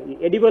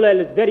edible oil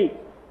is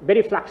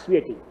very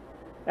fluctuating,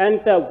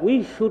 and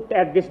we should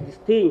address these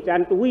things.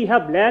 And we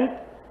have land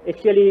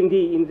actually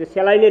in the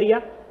saline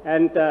area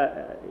and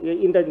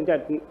in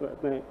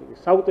the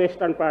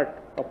southwestern part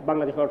of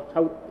Bangladesh or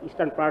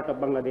southeastern part of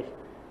Bangladesh.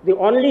 The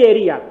only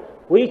area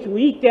which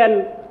we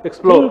can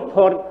explore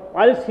for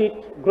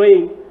oilseed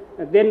growing,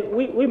 then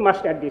we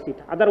must address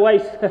it.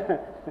 Otherwise,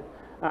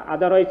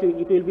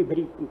 it will be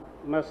very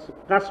much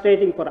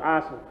frustrating for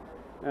us.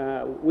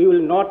 We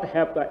will not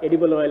have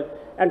edible oil,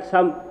 and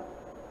some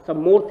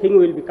more thing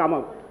will be come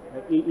out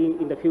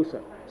in the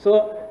future.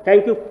 So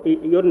thank you.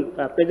 Your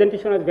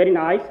presentation was very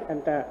nice,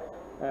 and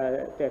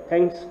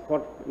thanks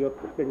for your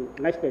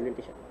nice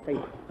presentation. Thank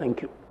you.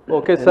 Thank you.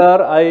 Okay,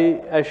 sir.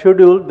 I assured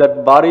you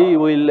that Bari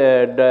will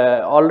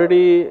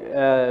already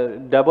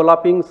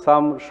developing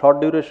some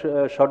short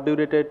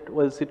durated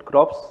oilseed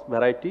crops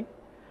variety,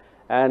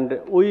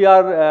 and we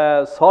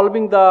are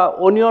solving the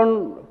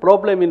onion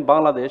problem in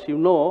Bangladesh. You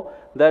know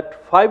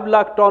that 5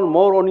 lakh ton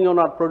more onion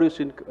are produced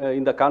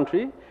in the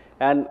country,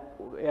 and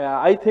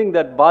I think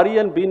that Bari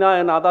and Bina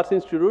and others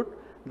institute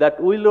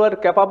that we were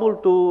capable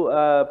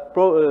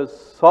to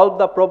solve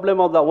the problem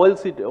of the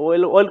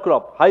oil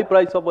crop, high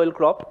price of oil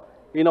crop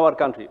in our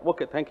country.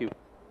 Okay, thank you.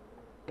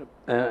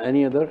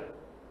 Any other?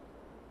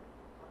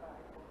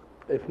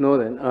 If no,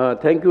 then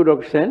thank you,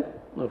 Dr. Sen,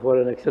 for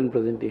an excellent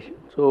presentation.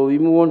 So we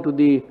move on to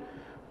the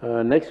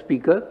next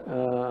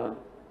speaker.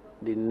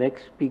 The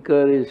next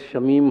speaker is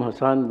Shameem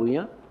Hassan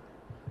Bhuiyan.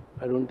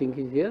 I don't think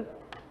he's here.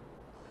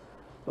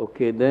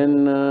 Okay,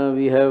 then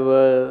we have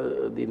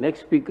the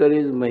next speaker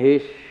is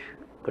Mahesh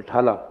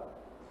Kathala.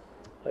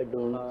 I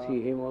don't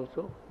see him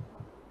also.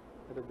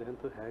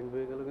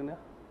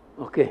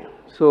 Okay,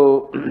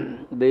 so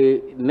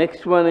the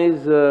next one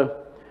is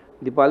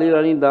Dipali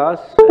Rani Das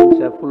and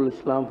Saiful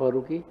Islam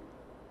Faruqi.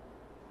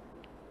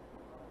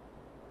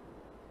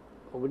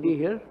 Nobody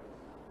here?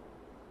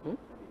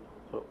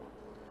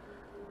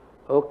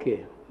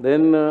 Okay,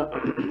 then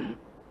the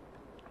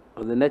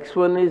next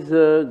one is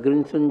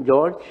Grinson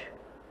George,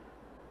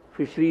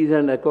 Fisheries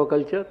and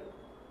Aquaculture,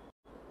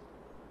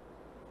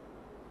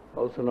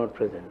 also not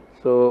present.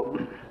 So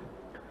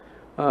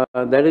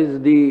that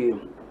is the,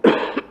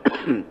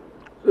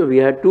 we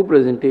had two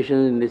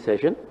presentations in this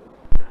session,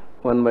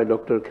 one by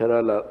Dr.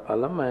 Kharal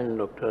Alam and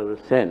Dr.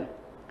 Sen.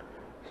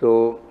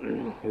 So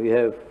we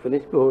have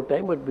finished before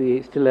time, but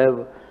we still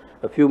have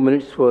a few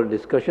minutes for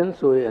discussion.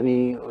 So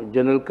any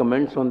general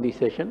comments on the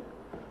session?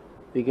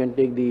 We can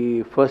take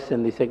the first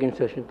and the second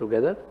session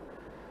together.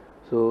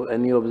 So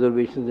any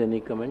observations, any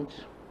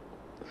comments?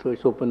 So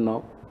it's open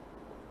now.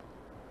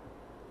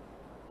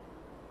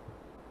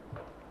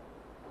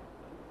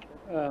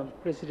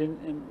 President,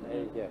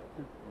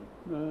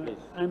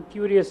 I'm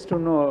curious to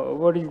know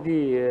what is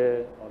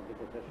the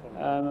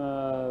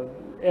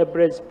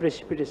average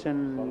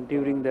precipitation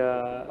during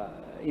the,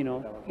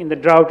 in the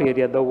drought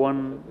area, the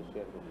one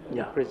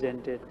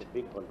presented.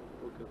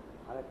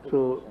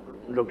 So,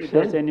 Dr.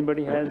 Sen? Does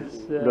anybody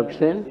has? Dr.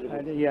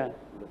 Sen? Yeah.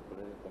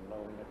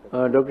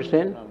 Dr.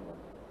 Sen?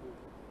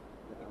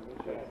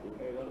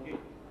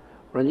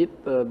 Ranjit,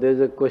 there's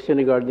a question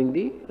regarding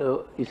the,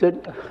 you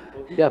said,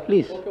 yeah,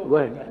 please, go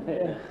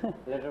ahead.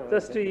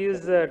 Just to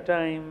use the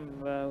time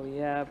we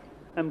have,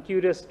 I'm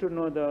curious to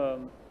know the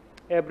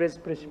average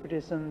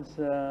precipitations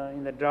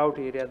in the drought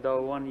area, the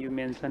one you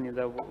mentioned in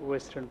the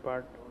western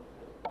part.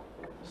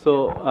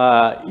 So,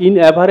 in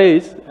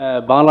average,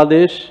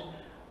 Bangladesh,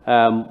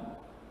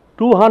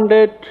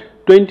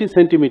 220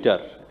 centimeter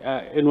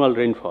annual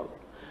rainfall.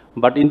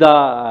 But in the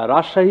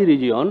Rajshahi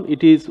region,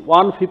 it is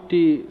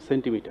 150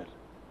 centimeter.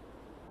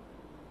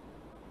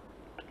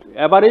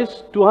 Average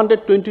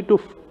 220 to,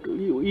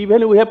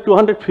 even we have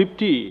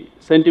 250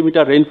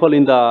 centimeter rainfall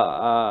in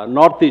the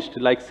northeast,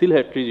 like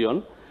Sylhet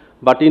region.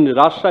 But in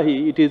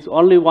Rajshahi, it is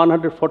only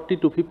 140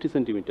 to 50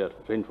 centimeter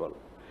rainfall.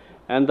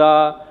 And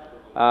the,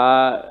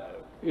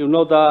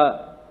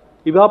 the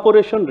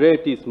evaporation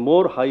rate is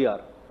more higher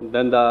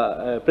than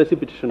the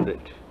precipitation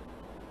rate.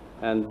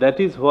 And that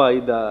is why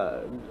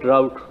the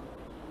drought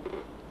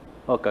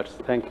occurs.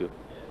 Thank you.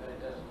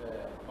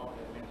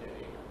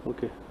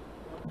 Okay.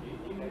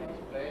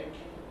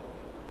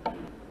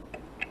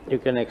 You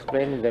can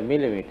explain in the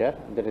millimeter,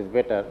 that is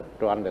better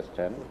to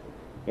understand.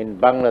 In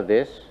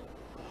Bangladesh,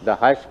 the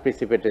highest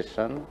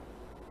precipitation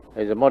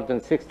is more than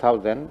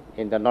 6,000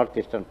 in the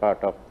northeastern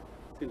part of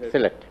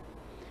Sylhet,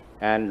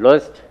 and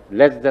lowest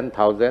less than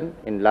 1,000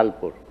 in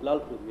Lalpur.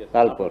 Lalpur, yes.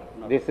 Lalpur.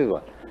 This is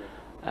one.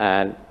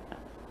 And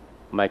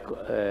my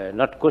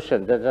not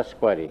question, just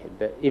query.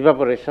 The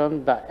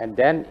evaporation, and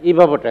then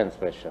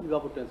evapotranspiration.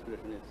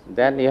 Evapotranspiration, yes.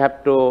 Then you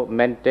have to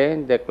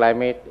maintain the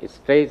climate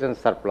stage and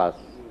surplus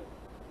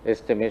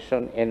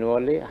estimation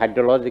annually.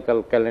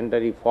 Hydrological calendar,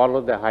 you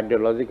follow the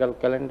hydrological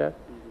calendar.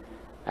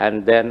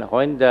 And then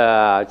when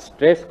the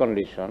stress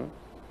condition,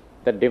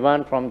 the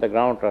demand from the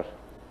ground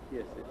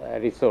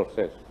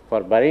resources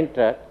for marine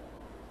tract,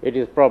 it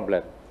is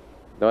problem.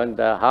 Then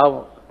the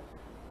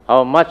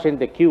how much in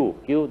the queue,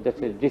 this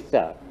is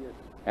discharge. Yes.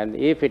 And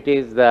if it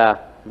is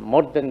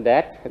more than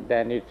that,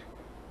 then it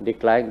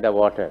decline the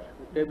water.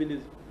 The table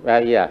is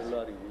yes.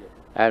 lowering, yes.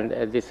 And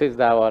this is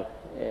our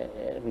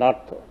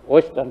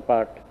northwestern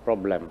part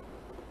problem.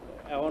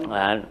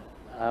 And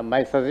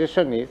my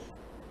suggestion is,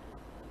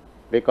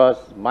 because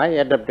my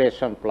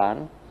adaptation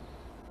plan,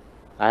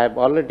 I have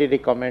already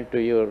recommended to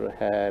your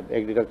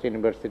Agriculture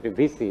University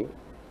VC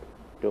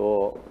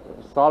to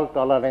salt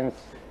tolerance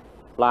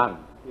plan.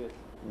 Yes.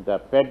 The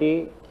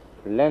paddy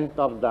length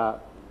of the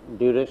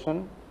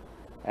duration,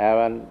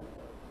 and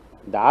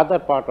the other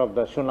part of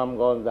the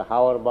Sunamganj, the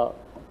Howrah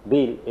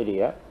Bill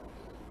area,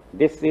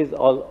 this is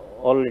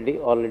already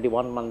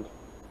 1 month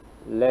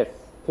less,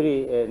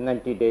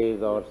 90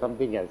 days or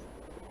something else,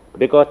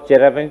 because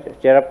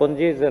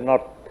Cherrapunji is the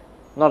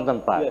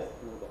northern part. Yes.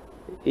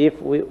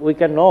 If we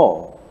can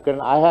know,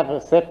 I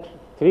have set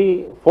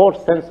 3-4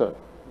 sensors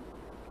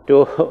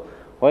to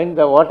when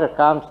the water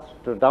comes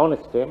to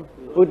downstream,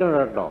 we do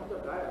not know.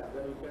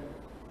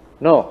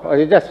 No,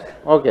 just,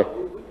 okay.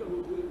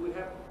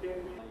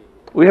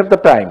 We have the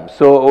time,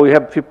 so we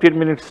have 15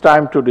 minutes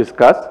time to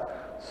discuss.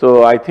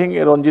 So I think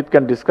Ranjit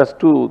can discuss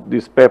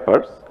these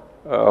papers.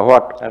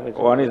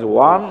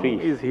 One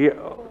is here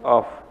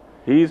of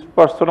his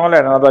personal,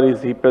 and another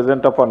is he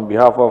present up on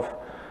behalf of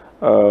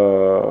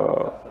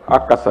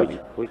Akkas.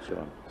 Which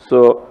one?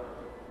 So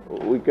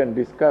we can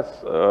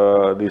discuss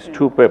these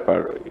two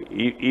papers.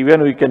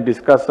 Even we can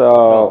discuss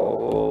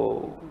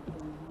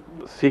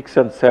 6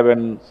 and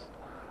 7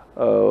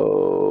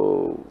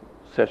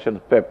 session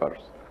papers.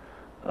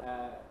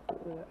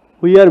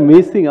 We are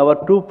missing our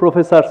two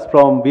professors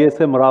from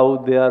BSM Rao.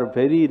 They are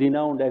very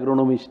renowned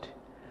agronomists.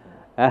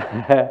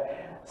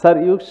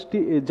 Sir, you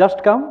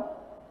just come?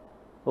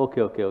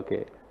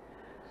 Okay.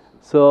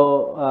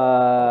 So,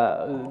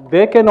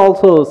 they can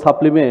also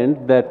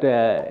supplement that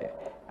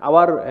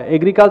our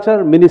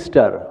agriculture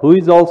minister, who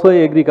is also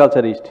an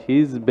agriculturist, he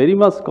is very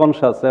much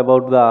conscious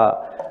about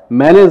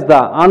manage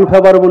the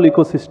unfavorable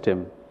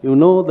ecosystem. You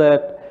know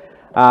that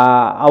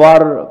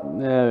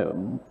our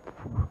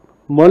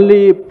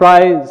monthly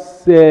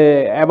price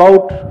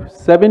about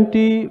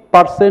 70%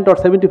 or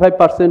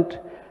 75%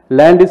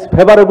 land is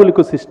favorable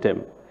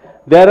ecosystem.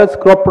 Whereas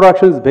crop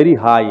production is very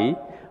high,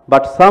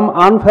 but some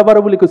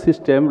unfavorable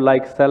ecosystem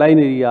like saline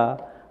area,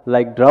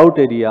 like drought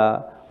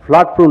area,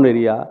 flood prone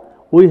area,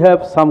 we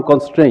have some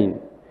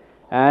constraint.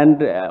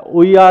 And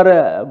we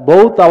are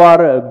both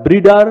our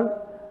breeder,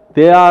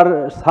 they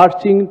are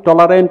searching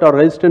tolerant or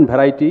resistant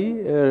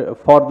variety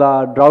for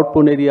the drought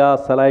prone area,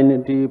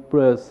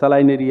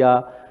 saline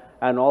area,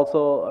 and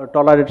also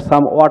tolerate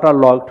some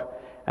waterlogged.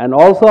 And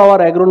also our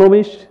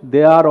agronomists,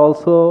 they are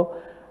also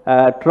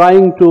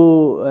trying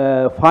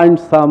to find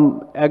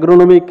some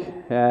agronomic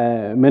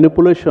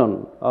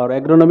manipulation or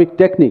agronomic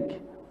technique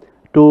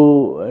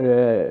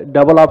to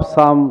develop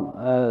some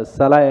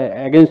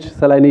against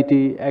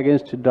salinity,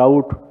 against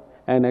drought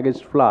and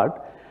against flood.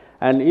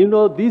 And you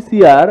know, this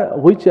year,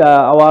 which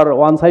our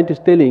one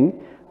scientist telling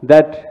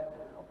that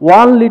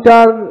 1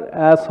 liter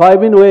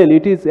soybean oil,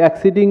 it is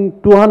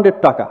exceeding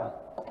 200 taka.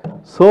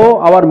 So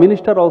our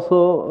minister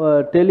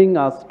also telling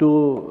us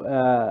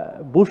to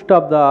boost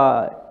up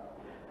the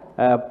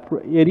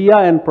area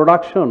and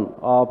production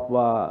of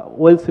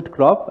oilseed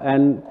crop,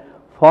 and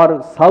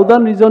for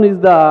southern region is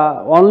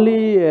the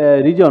only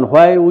region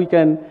where we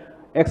can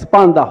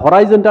expand the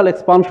horizontal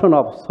expansion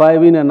of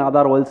soybean and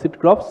other oilseed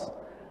crops.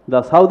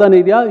 The southern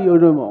area,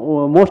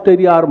 most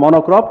area are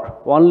monocropped,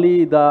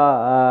 only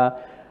the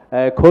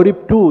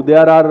Kharif 2,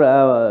 there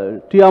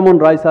are tea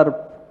almond rice are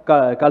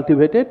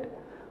cultivated.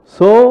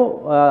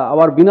 So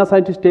our Bina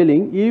scientist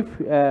telling if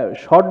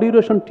short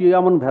duration tea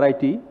almond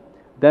variety,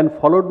 then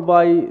followed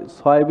by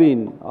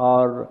soybean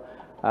or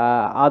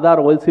other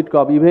oilseed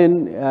crop,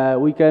 even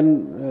we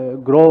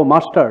can grow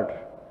mustard.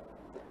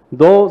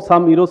 Though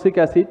some erucic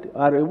acid,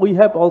 we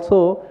have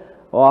also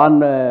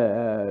one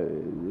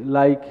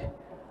like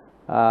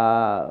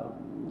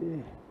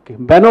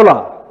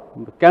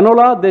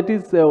canola, that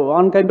is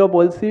one kind of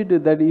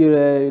oilseed that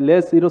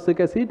less erucic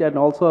acid, and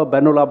also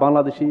Banola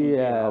Bangladeshi.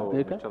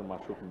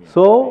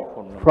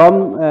 So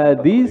from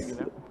this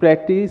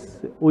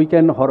practice, we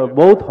can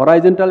both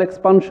horizontal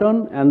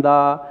expansion and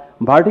the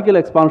vertical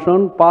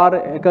expansion per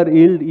acre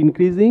yield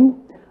increasing,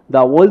 the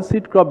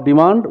oilseed crop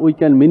demand we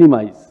can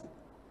minimize.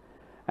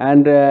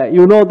 And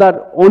you know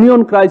that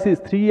onion crisis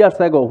 3 years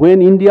ago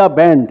when India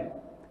banned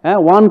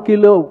 1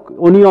 kilo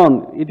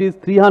onion, it is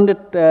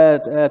 300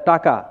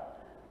 taka,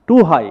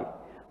 too high.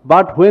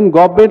 But when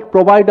government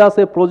provide us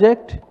a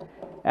project,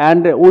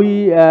 and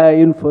we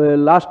in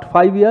last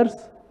 5 years,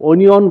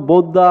 onion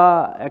both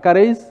the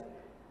acreage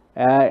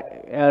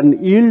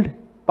and yield,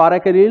 per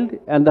acre yield,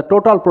 and the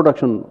total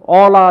production,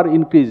 all are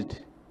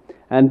increased.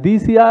 And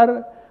this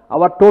year,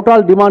 our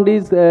total demand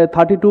is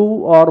 32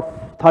 or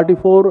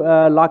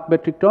 34 lakh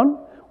metric ton.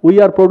 We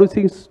are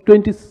producing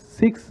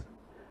 26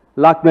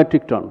 lakh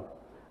metric ton.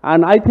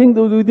 And I think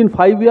within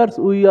 5 years,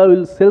 we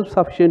will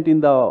self-sufficient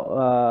in the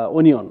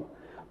onion.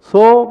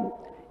 So,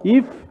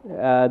 if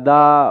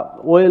the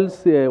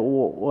oils,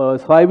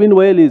 soybean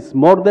oil is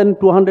more than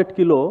 200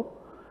 kilo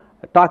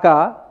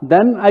taka,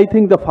 then I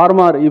think the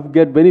farmer, if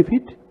get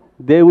benefit,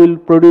 they will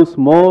produce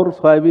more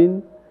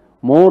soybean,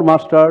 more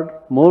mustard,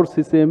 more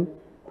sesame,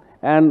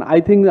 and I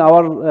think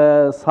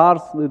our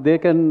SARS, they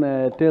can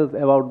tell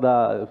about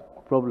the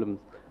problems.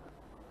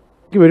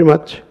 Thank you very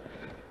much.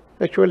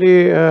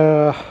 Actually,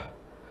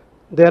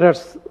 there are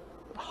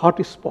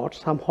hot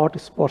spots, some hot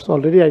spots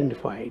already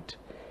identified.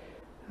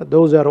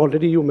 Those are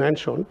already you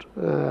mentioned.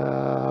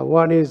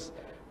 One is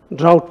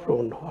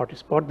drought-prone hot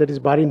spot, that is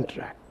Bhaban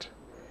tract.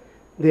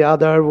 The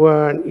other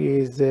one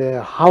is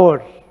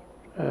Howard,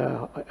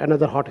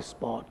 another hot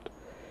spot.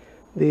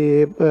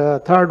 The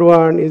third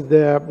one is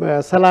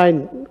the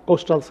saline,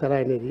 coastal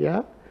saline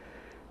area.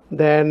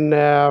 Then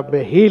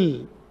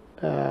hill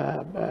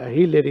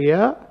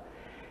area,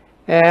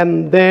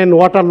 and then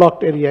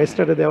waterlogged area.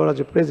 Yesterday there was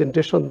a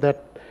presentation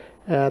that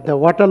the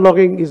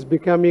waterlogging is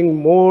becoming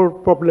more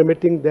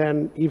problematic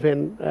than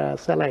even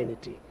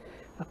salinity.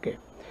 Okay,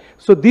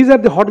 so these are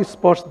the hot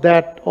spots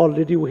that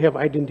already we have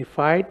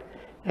identified,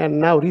 and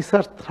now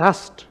research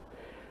thrust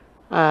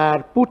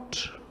are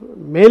put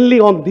mainly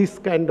on this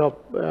kind of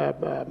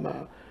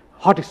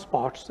hot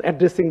spots,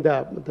 addressing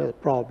the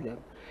problem.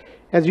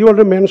 As you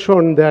already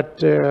mentioned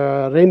that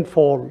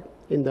rainfall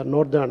in the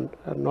northern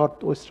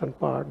northwestern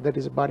part, that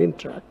is Bhaban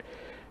tract,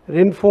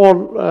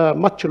 rainfall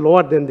much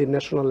lower than the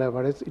national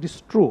average, it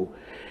is true.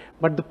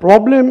 But the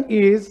problem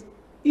is,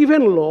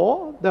 even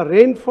low, the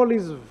rainfall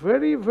is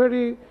very,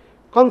 very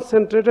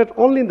concentrated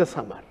only in the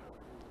summer.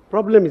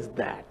 Problem is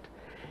that.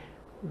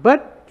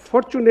 But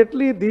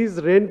fortunately, this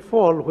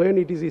rainfall, when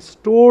it is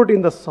stored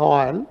in the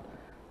soil,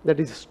 that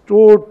is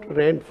stored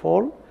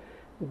rainfall,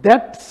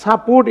 that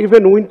support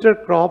even winter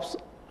crops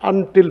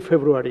until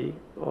February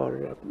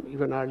or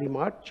even early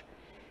March.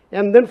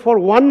 And then for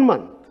 1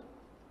 month,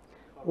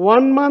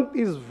 1 month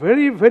is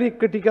very, very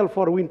critical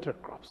for winter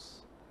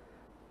crops.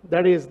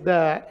 That is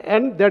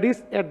that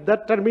is at the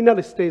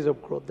terminal stage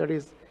of growth, that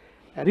is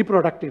a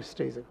reproductive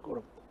stage of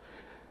growth.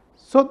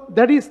 So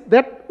that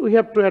we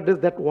have to address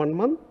that 1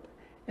 month.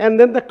 And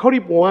then the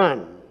Kharif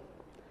 1,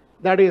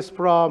 that is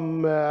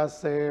from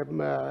say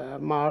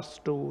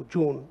March to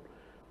June,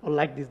 or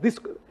like this.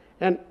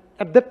 And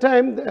at that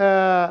time,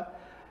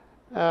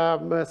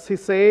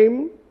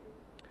 sesame,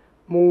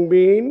 mung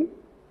bean,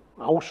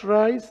 house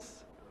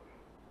rice,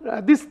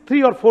 these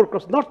 3 or 4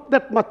 crops, not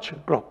that much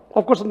crop.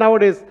 Of course,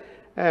 nowadays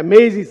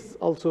maize is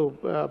also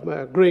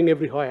growing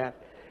everywhere.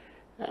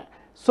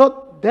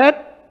 So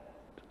that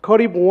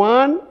Kharif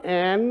 1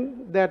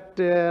 and that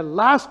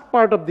last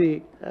part of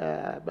the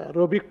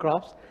Rabi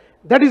crops,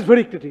 that is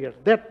very critical.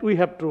 That we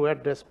have to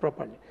address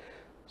properly.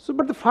 So,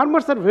 but the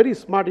farmers are very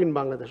smart in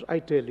Bangladesh, I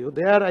tell you.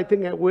 They are, I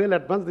think, well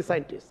advanced, the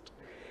scientists.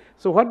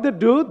 So what they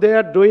do, they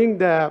are doing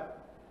the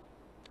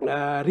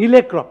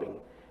relay cropping.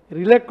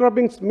 Relay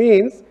cropping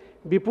means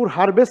before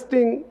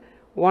harvesting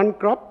one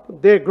crop,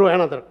 they grow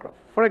another crop.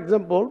 For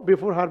example,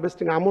 before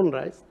harvesting almond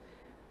rice,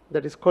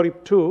 that is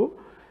Kharif 2,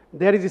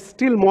 there is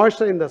still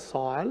moisture in the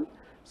soil.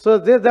 So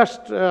they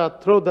just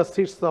throw the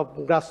seeds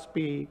of grass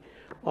pea,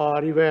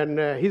 or even,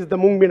 he's the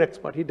mung bean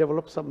expert. He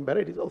developed some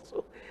varieties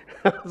also.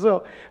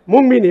 So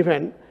mung bean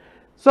even.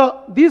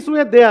 So this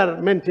way they are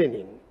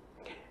maintaining.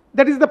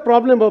 That is the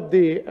problem of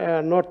the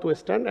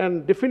Northwestern,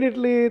 and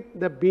definitely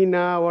the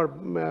Bina or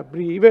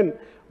Bri, even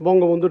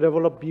Bangabandhu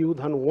developed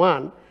Bhuiyan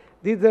 1.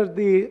 These are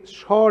the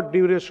short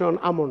duration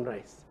almond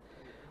rice.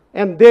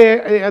 And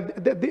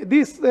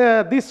this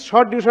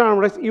short duration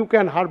almond rice you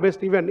can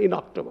harvest even in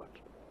October.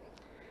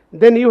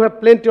 Then you have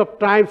plenty of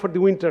time for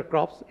the winter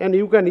crops, and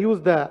you can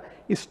use the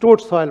stored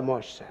soil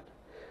moisture.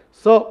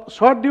 So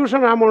short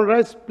duration almond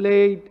rice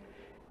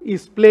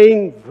is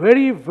playing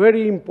very,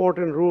 very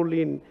important role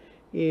in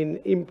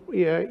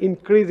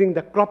increasing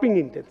the cropping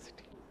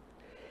intensity.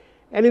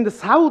 And in the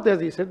south,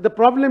 as you said, the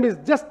problem is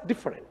just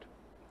different.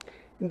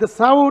 In the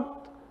south,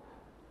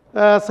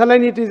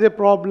 salinity is a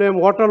problem,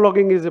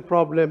 waterlogging is a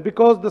problem,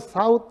 because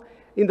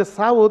in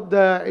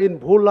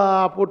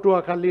Bhola,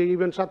 Potuakhali,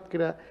 even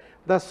Satkira,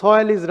 the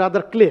soil is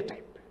rather clay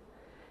type.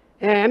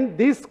 And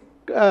this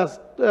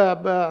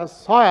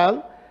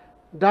soil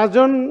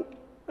doesn't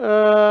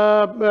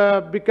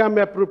become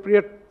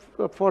appropriate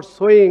for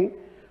sowing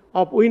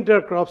of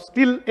winter crops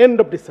till end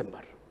of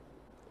December.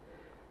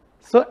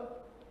 So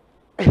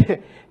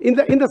in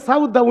the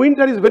south, the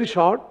winter is very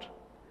short.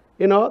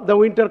 You know, the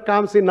winter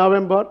comes in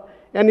November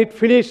and it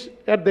finishes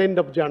at the end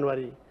of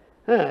January.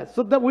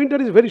 So the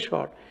winter is very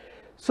short.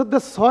 So the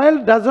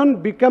soil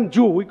doesn't become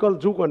dew, we call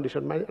dew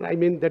condition, I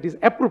mean that is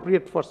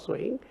appropriate for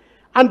sowing,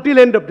 until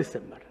end of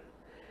December.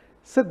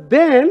 So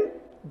then,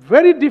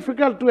 very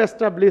difficult to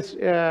establish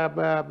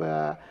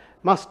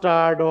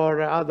mustard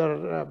or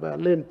other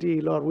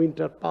lentil or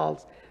winter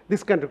pulse,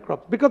 this kind of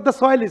crops, because the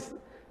soil is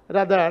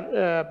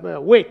rather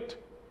wet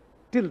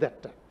till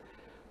that time.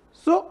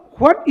 So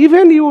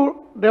even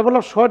you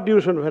develop short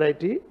duration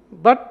variety,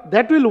 but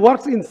that will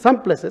work in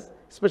some places,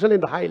 especially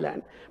in the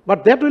highland,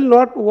 but that will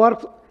not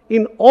work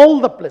in all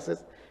the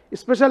places,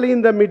 especially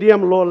in the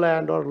medium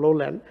lowland or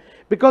lowland,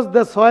 because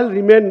the soil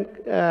remain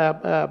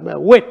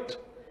wet,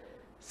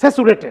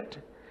 saturated.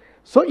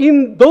 So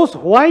in those,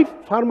 why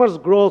farmers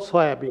grow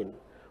soybean,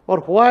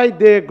 or why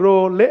they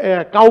grow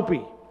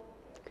cowpea,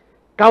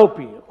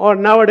 or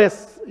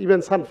nowadays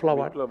even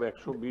sunflower.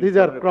 These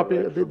are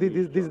cropping.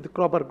 These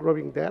crop are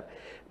growing there,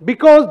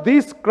 because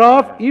this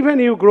crop, even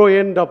you grow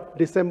end of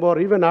December or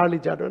even early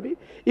January,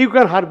 you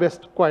can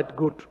harvest quite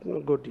good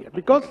year,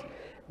 because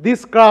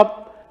this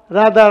crop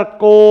rather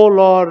cold,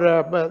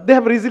 or they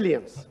have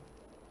resilience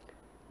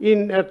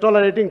in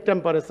tolerating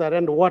temperature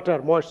and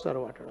moisture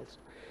water also.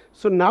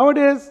 So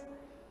nowadays,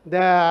 the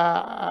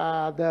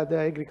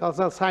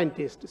agricultural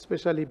scientists,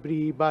 especially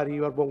Bri, Bari,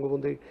 or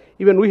Bangabandhu,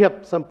 even we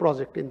have some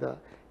project in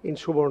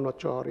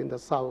Subarnachar in the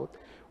south.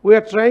 We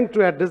are trying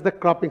to address the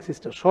cropping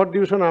system, short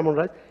duration almond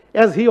rice,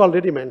 as he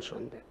already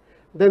mentioned.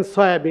 Then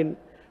soybean,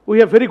 we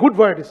have very good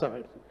varieties of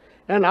it.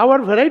 And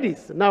our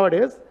varieties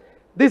nowadays,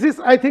 this is,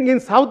 I think in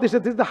South Asia,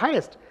 this is the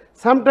highest.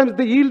 Sometimes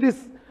the yield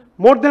is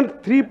more than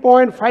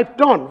 3.5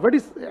 ton. What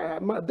is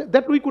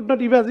that we could not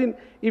imagine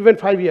even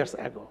 5 years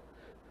ago.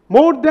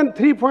 More than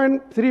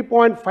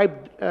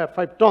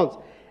 3.5 tons,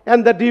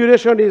 and the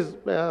duration is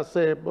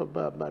say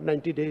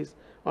 90 days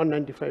or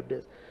 95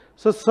 days.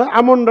 So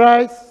almond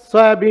rice,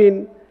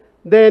 soybean,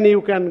 then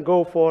you can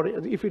go for,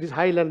 if it is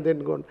highland, then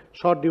go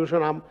short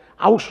duration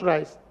house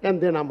rice,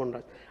 and then almond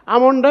rice.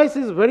 Almond rice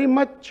is very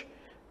much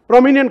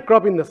prominent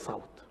crop in the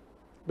south,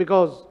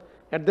 because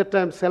at that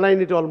time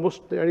salinity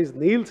almost, there is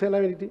nil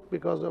salinity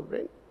because of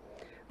rain.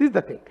 This is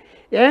the thing.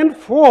 And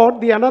for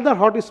the another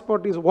hot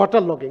spot is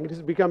waterlogging. It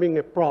is becoming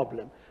a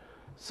problem.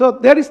 So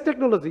there is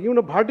technology,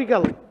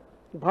 vertical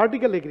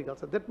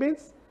agriculture. That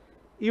means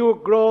you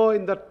grow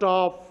in the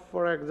top,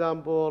 for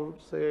example,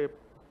 say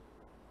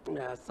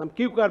some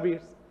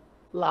cucumbers,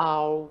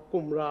 lau,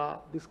 kumra,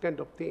 this kind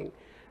of thing,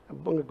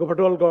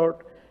 gobadol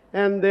gourd,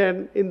 and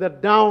then in the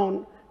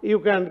down you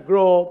can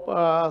grow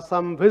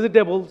some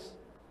vegetables.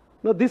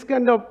 Now this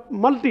kind of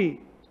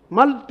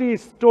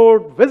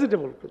multi-stored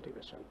vegetable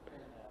cultivation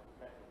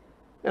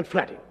and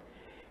flatting.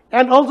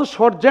 And also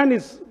shortjan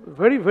is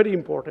very, very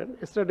important.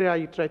 Yesterday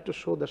I tried to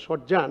show the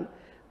shortjan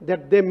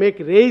that they make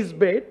raised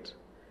bed,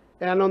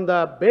 and on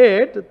the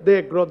bed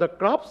they grow the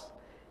crops,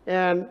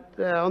 and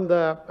on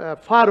the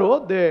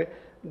furrow they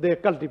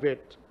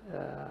cultivate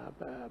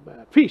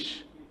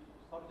fish.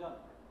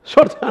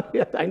 Shortjan,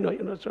 yes, I know,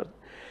 you know shortjan.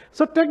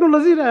 So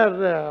technologies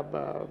are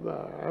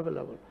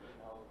available.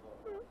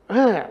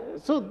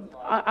 So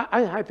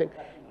I think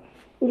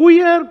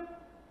we are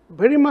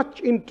very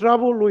much in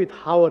trouble with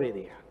our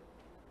area.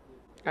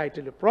 I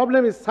tell you,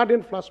 problem is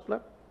sudden flash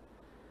flood.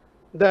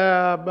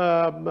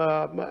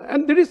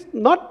 And there is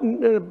not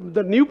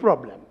the new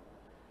problem.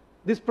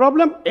 This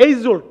problem,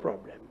 age-old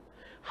problem.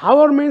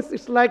 Our means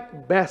it's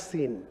like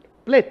basin,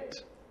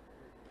 plate,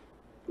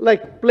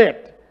 like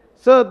plate.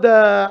 So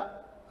the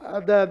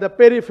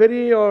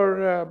periphery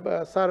or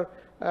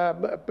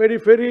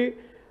periphery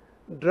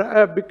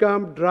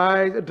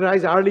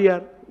dries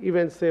earlier,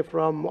 even say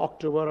from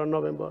October or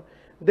November.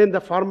 Then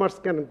the farmers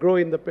can grow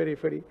in the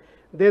periphery.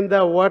 Then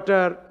the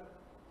water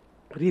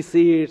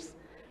recedes,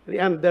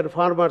 and then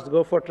farmers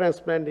go for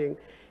transplanting.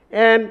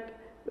 And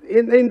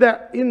in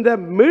the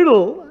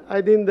middle,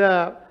 in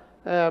the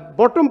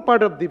bottom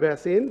part of the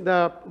basin,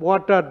 the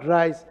water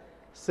dries,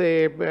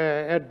 say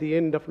at the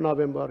end of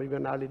November or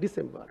even early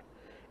December.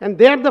 And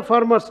there the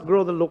farmers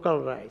grow the local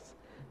rice.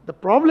 The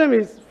problem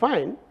is,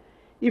 fine,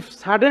 if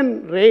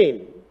sudden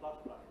rain,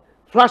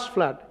 flash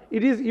flood,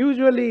 it is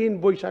usually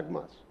in Boishak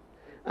Mas.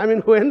 I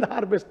mean, when the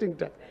harvesting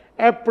time,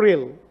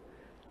 April,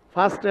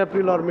 1st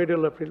April or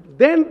middle April,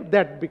 then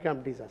that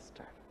become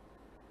disaster.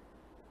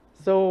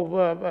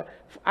 So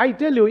I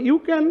tell you, you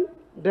can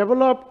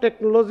develop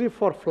technology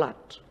for flood.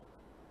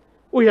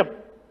 We have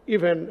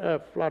even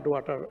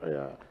flooded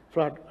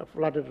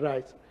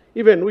rice.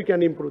 Even we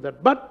can improve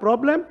that. But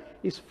problem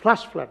is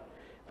flash flood.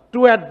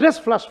 To address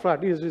flash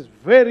flood is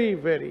very,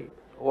 very...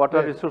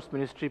 Water Resource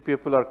Ministry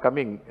people are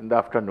coming in the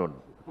afternoon.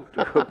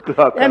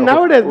 And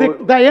nowadays,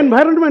 the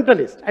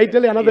environmentalist, I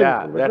tell you another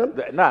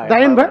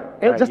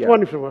information. Just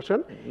one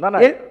information.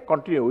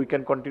 Continue. We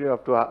can continue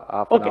up to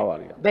half an hour.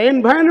 Yeah. The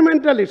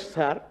environmentalists,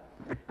 sir,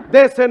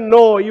 they say,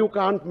 no, you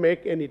can't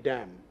make any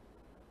dam.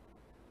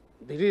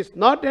 This is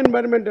not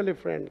environmentally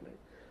friendly.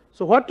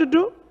 So what to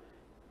do?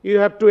 You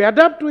have to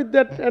adapt with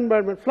that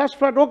environment. Flash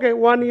flood, okay,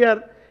 1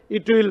 year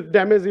it will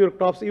damage your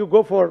crops. You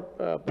go for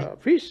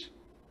fish.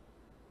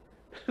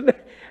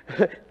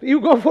 You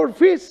go for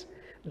fish.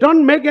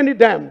 Don't make any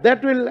dam.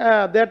 That will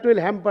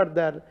hamper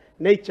the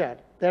nature.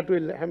 That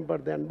will hamper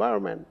the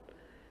environment.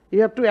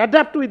 You have to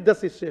adapt with the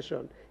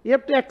situation. You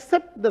have to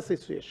accept the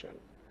situation.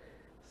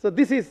 So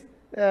this is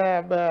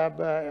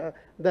the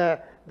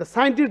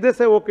scientists. They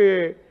say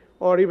okay,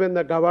 or even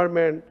the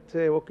government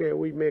say okay,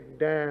 we make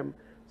dam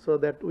so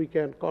that we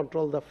can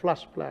control the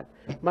flash flood.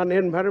 But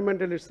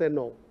environmentalists say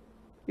no,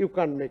 you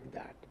can't make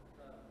that.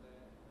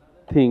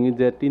 Thing is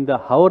that in the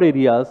our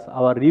areas,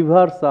 our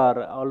rivers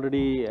are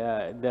already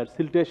their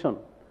siltation,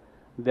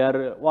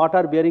 their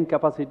water bearing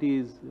capacity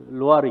is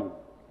lowering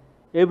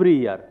every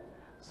year.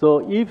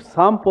 So if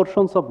some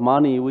portions of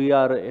money we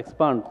are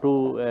expand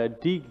to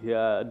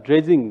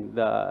dredging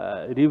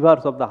the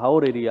rivers of the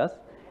our areas,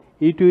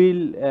 it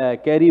will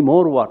carry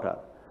more water.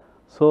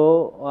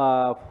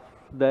 So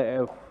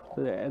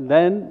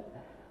then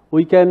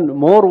we can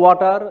more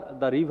water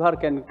the river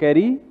can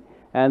carry.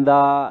 And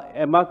the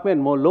embankment,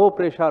 more low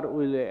pressure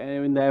will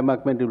in the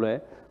embankment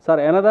will. Sir,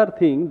 another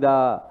thing,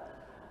 the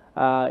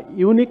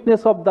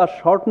uniqueness of the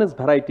shortness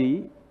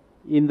variety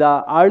in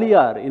the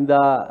earlier, in the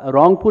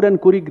Rangpur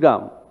and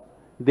Kurigram,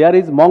 there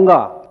is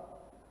Monga,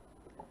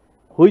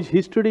 which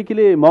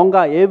historically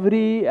Monga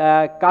every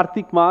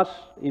Kartik Mas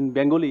in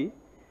Bengali,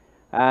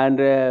 and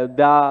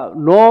the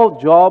no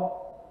job,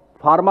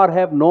 farmer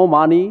have no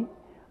money,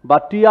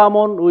 but tea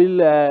almond will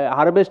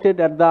harvest it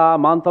at the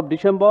month of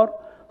December.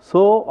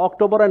 So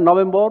October and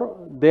November,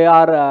 they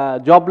are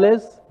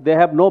jobless. They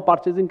have no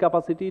purchasing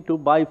capacity to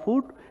buy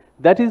food.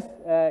 That is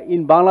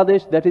in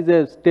Bangladesh, that is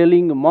a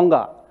sterling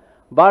manga.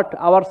 But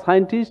our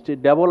scientists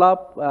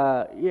develop,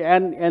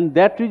 and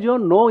that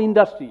region, no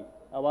industry,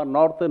 our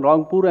north and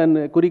Rangpur and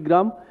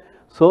Kurigram.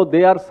 So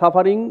they are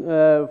suffering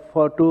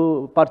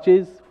to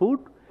purchase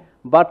food.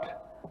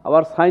 But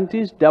our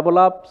scientists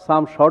develop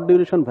some short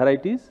duration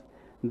varieties.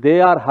 They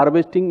are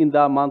harvesting in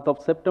the month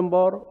of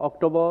September,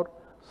 October.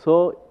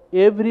 So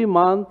every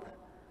month,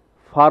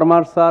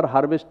 farmers are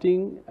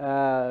harvesting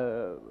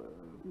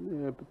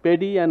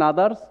paddy and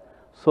others,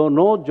 so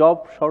no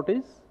job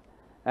shortage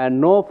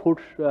and no food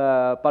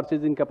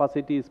purchasing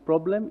capacity is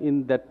problem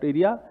in that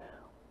area.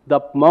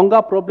 The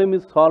manga problem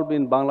is solved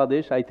in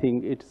Bangladesh. I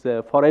think it's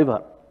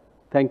forever.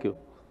 Thank you.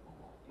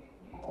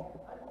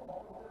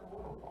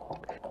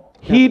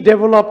 He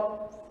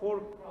developed 4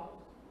 crops.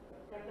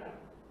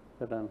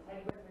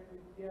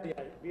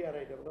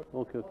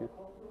 Okay.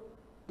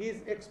 He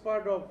is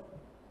expert of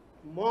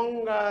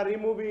manga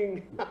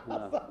removing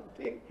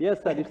something.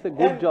 Yes, sir, it's a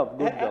good job.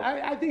 Good job.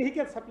 I think he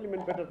can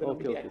supplement better than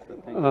me.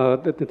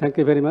 Okay, sir. Thank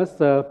you very much.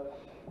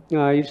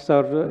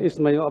 It's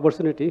my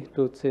opportunity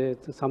to say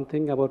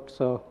something about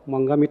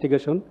manga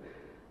mitigation.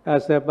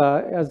 as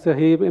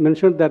he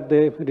mentioned that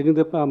during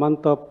the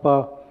month of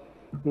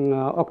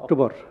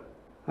October,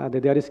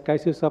 there is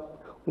crisis of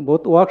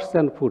both works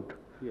and food.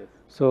 Yes.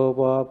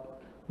 So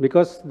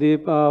because the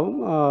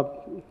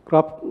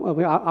crop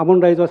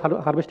almond rice was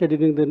harvested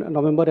during the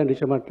November and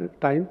December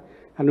time,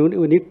 and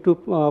we need to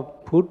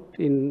food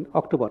in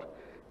October.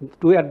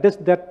 To address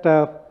that,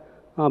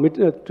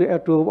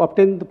 to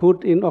obtain the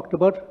food in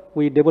October,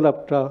 we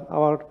developed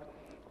our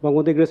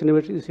Bangladesh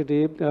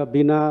University,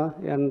 Bina,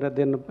 and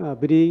then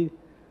Biri.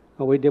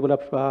 We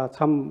developed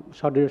some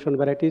short duration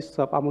varieties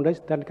of almond rice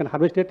that can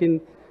harvest it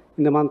in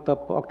the month of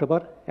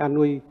October, and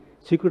we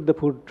secured the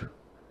food,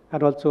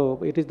 and also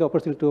it is the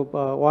opportunity to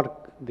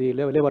work the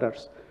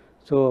laborers.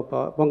 So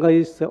Banga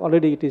is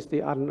already it is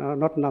the,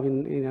 not now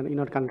in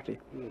our country.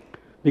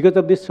 Because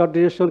of this short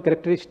duration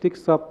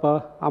characteristics of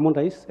almond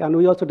rice, and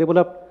we also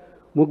developed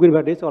mugwin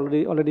varieties.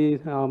 Already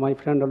my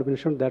friend already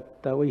mentioned that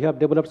we have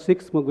developed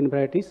 6 mugwin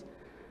varieties,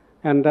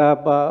 and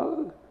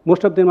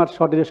most of them are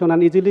short duration,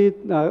 and easily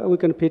we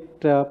can fit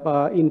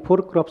in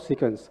 4 crop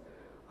sequence: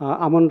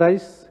 almond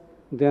rice,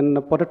 then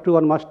potato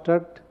and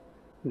mustard,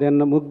 then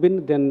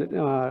mugwin, then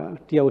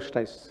tea house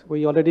rice.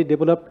 We already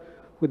developed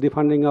with the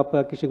funding of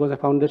Krishi Ghosa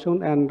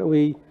Foundation, and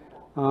we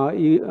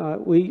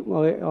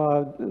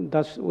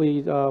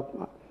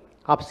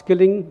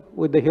upskilling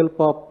with the help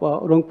of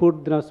Rangpur,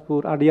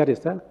 Dinajpur,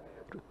 RDRS,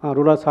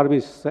 Rural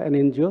Service, an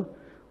NGO.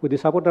 With the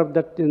support of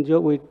that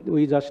NGO,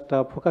 we just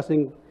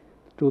focusing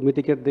to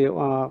mitigate the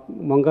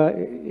manga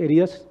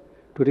areas,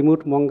 to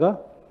remove manga.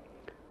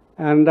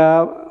 And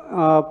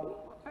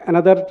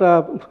another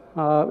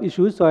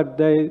issues are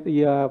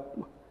the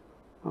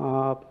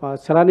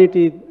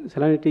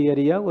salinity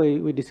area.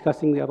 We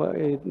discussing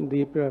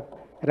the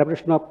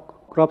elaboration of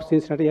crops in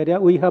salinity area.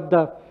 We have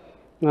the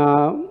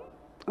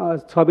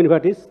soybean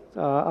varieties,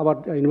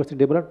 our university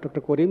developed,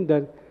 Dr. Korim,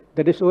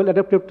 that is well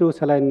adapted to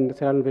saline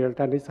belt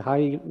and is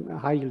high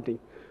yielding.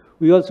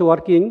 We also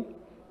working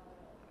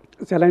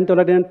saline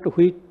tolerant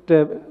wheat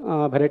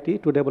variety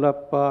to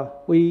develop.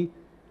 We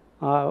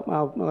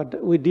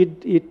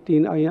did it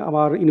in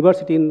our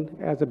university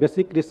as a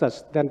basic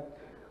research. Then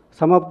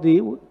some of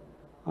the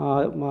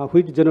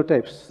wheat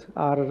genotypes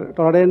are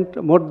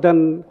tolerant more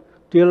than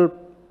 12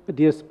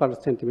 DS per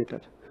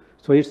centimeter.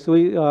 So it's,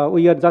 we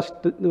are just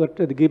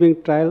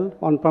giving trial,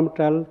 on-farm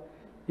trial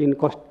in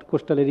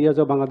coastal areas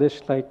of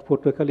Bangladesh like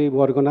Portugali,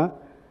 Borgona,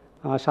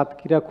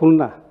 Satkira,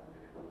 Khulna.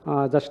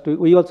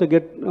 We also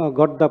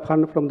got the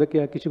fund from the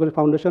Krishi Ghosa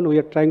Foundation. We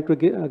are trying to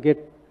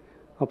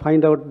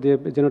find out the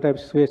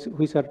genotypes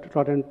which are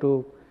tolerant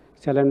to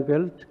saline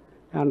belt,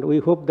 and we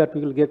hope that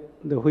we will get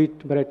the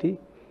wheat variety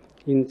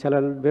in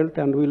saline belt,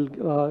 and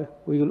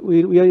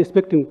we are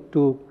expecting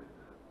to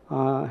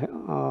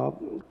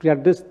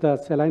address the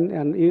saline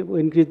and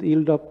increase the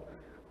yield of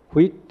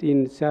wheat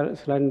in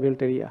saline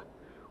belt area.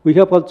 We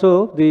have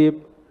also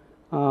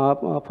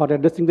for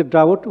addressing the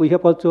drought, we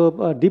have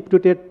also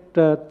deep-rooted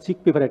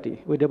chickpea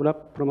variety we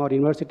developed from our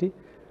university,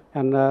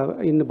 and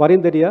in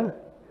Bhaban area,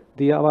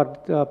 our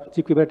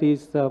chickpea variety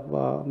is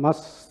much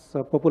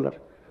popular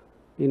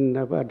in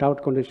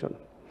drought condition.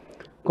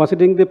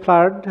 Considering the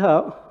flood,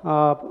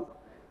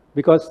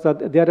 because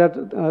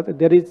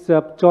there is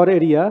a chor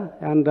area,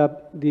 and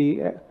at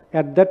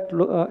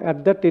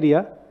that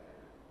area,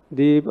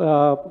 the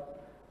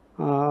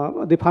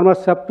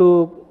farmers have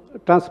to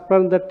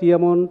transplant the tea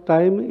on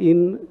time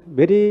in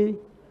very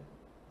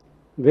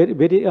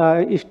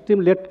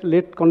extreme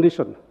late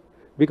condition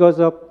because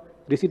of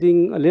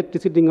late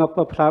receding of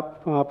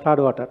flood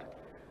water.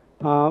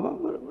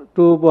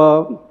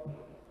 To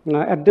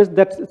address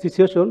that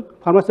situation,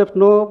 farmers have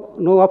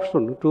no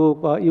option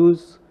to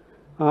use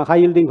high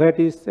yielding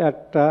varieties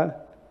at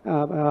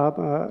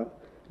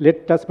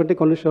late transplanting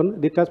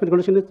condition. The transplanting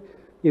condition is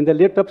in the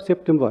late of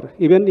September,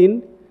 even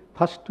in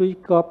first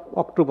week of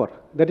October.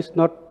 That is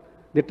not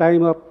the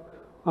time of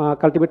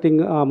cultivating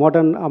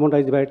modern almond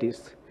rice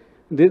varieties.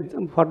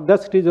 For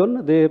that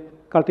reason, they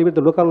cultivate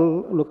the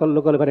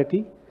local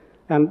variety,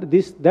 and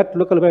that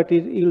local variety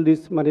yield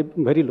is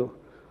very low.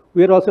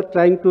 We are also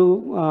trying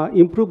to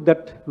improve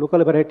that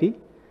local variety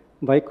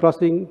by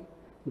crossing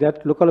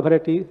that local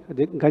variety.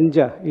 The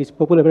ganja is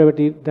popular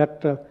variety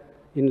that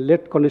in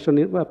late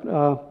condition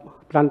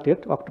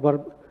planted. October,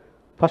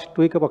 first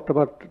week of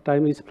October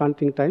time is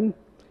planting time.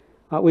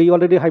 We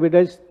already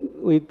hybridized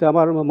with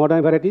our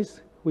modern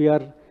varieties. We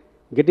are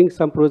getting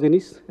some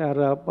progenies.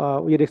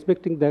 We are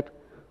expecting that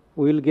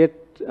we will get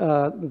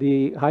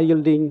the high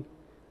yielding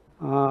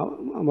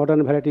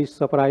modern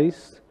varieties of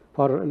rice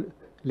for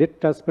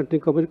late transplanting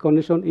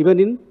condition, even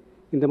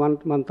in the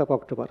month of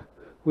October.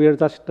 We are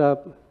just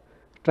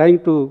trying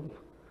to,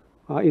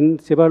 in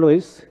several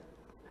ways,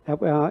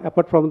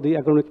 apart from the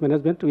agronomic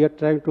management, we are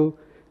trying to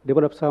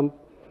develop some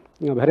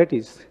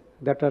varieties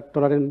that are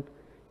tolerant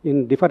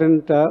in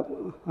different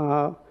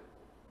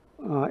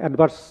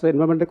adverse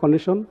environmental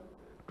condition,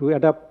 to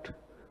adapt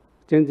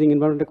changing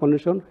environmental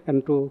condition,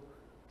 and to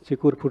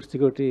secure food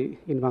security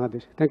in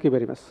Bangladesh. Thank you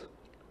very much.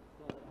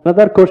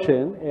 Another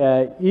question,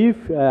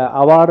 if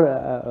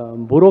our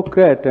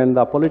bureaucrat and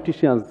the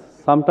politicians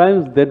sometimes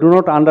they do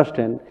not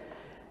understand.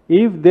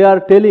 If they are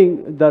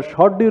telling the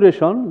short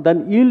duration,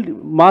 then yield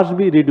must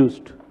be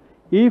reduced.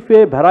 If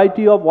a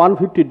variety of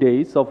 150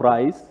 days of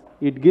rice,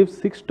 it gives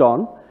 6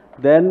 ton,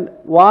 then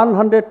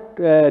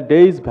 100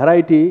 days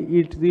variety,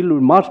 its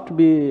yield must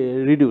be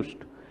reduced.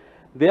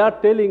 They are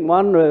telling,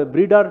 one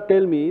breeder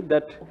tell me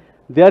that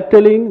they are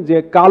telling যে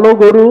কালো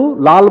গরু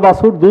লাল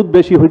বাছুর দুধ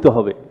বেশি হইতে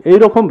হবে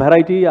এইরকম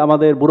variety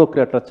আমাদের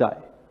ব্যুরোক্র্যাটরা চায়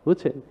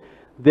বুঝছেন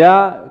they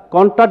are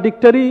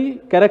contradictory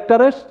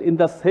characters in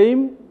the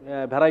same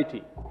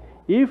variety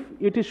if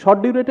it is short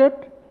durated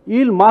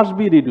yield must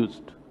be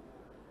reduced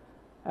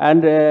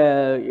and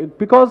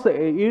because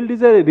yield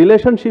is a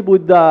relationship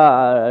with the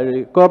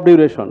crop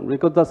duration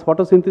because the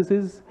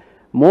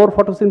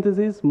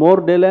photosynthesis more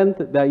day length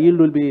the yield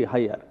will be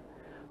higher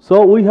so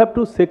we have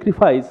to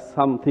sacrifice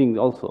something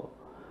also.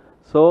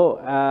 So,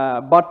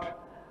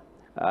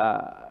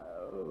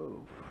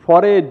 for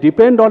a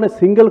depend on a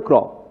single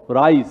crop,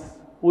 rice,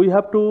 we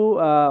have to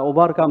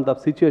overcome the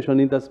situation,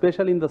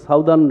 especially in the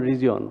southern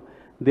region.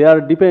 They are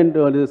depend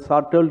on the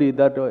certainty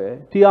that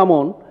tea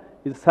almond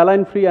is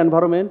saline-free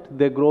environment,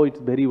 they grow it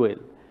very well.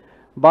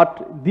 But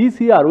this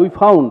year we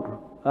found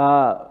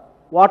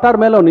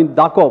watermelon in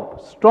Dhaka,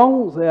 strong,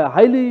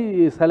 highly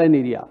saline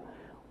area.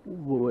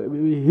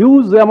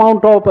 Huge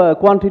amount of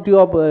quantity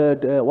of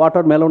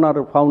watermelon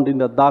are found in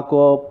the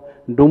Dhaka,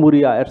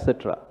 Dumuria, etc.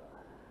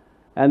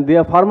 And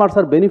their farmers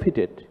are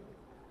benefited.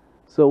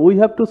 So we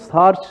have to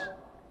search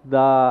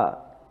the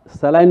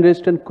saline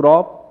resistant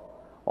crop,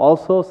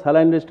 also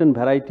saline resistant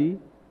variety,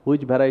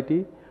 which variety,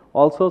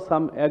 also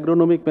some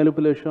agronomic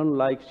manipulation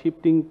like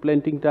shifting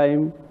planting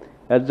time,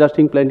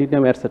 adjusting planting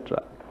time,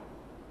 etc.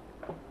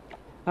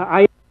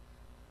 I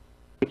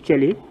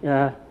actually.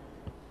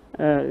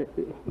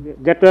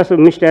 That was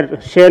Mr.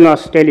 Sen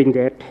was telling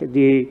that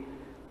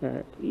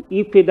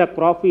if the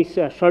crop is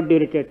short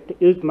durated,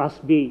 yield must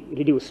be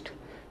reduced.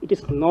 It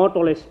is not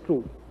always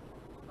true.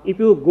 If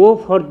you go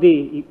for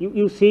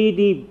you see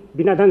the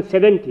Binadhan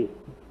 70,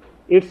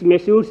 it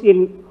matures in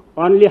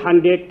only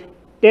 110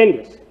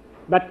 days,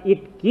 but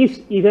it gives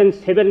even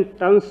 7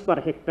 tons per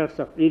hectare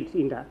of yields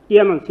in the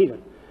Tiaman season.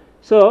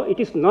 So it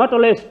is not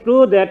always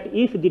true that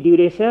if the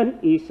duration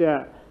is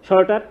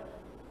shorter,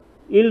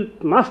 yield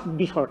must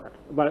be shorter,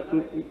 but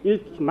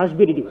yield must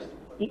be reduced.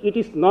 It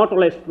is not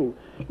always true.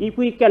 If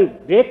we can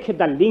break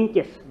the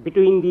linkage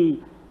between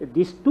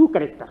these two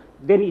characters,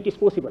 then it is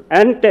possible.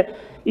 And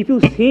if you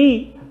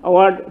see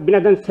our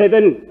Binadhan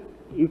 7,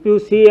 if you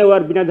see our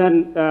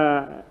Binadhan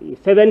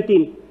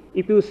 17,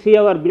 if you see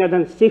our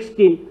Binadhan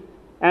 16,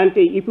 and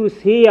if you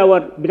see our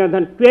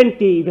Binadhan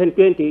 20, even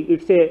 20,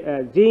 it's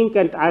a zinc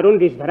and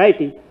iron-rich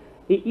variety.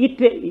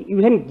 It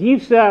even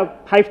gives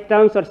 5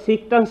 tons or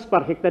 6 tons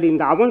per hectare in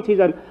the almond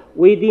season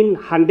within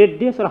 100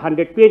 days or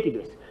 120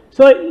 days.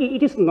 So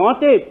it is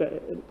not a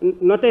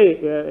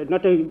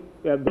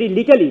very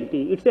little yield.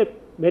 It's a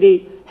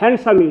very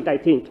handsome yield, I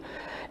think.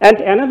 And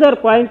another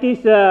point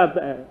is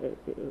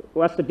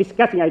was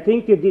discussing. I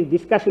think this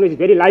discussion is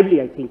very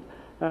lively. I think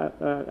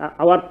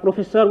our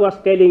professor was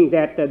telling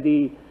that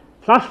the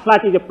flash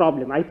flood is a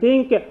problem. I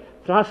think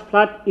flash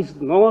flood is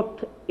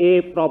not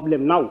a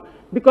problem now.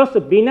 Because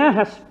Bina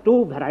has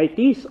 2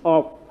 varieties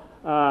of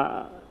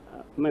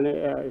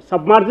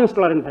submergence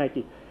tolerant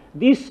variety.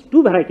 These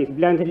 2 varieties,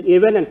 Binadhan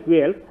 11 and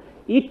 12,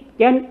 it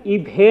can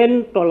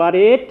even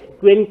tolerate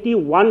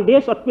 21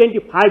 days or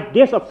 25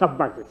 days of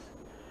submergence.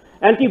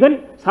 And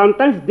even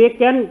sometimes they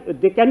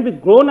can be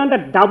grown under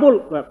double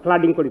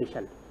flooding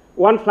condition.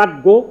 One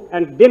flood go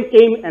and then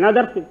came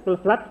another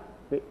flood,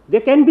 they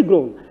can be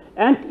grown.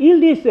 And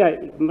yield is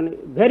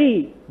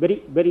very,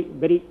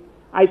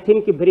 I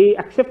think very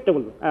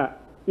acceptable.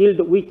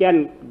 Yield we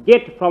can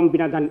get from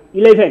Binadhan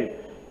 11.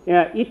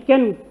 It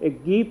can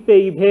give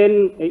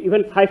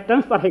even 5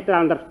 tons per hectare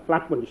under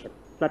flat condition.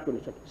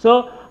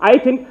 So I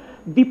think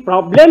the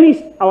problem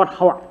is our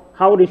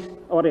how is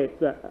our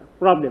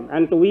problem,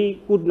 and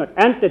we could not.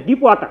 And deep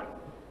water,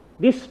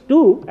 these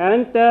 2.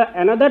 And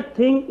another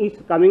thing is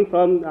coming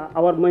from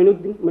our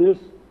Manus,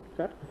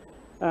 sir.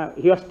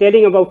 He was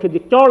telling about the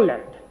chore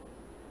land.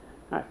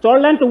 Chore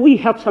land, we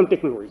have some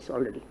technologies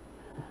already,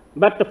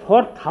 but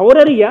for our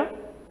area,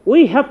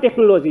 we have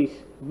technologies,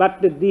 but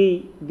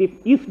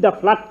if the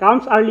flood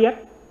comes earlier,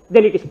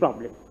 then it is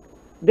problem.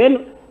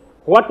 Then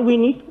what we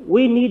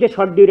need a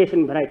short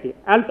duration variety,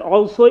 and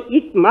also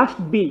it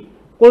must be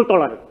cold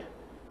tolerant.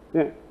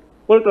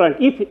 Cold tolerant.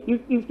 If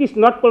it is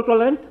not cold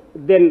tolerant,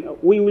 then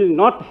we will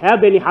not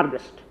have any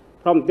harvest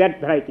from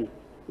that variety.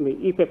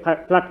 If a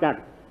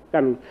flood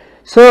comes.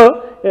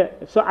 So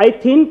I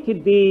think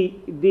the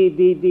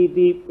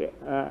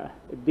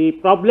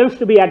problems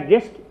to be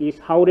addressed is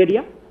our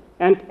area.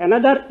 And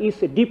another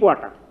is deep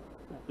water,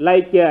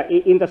 like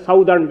in the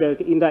southern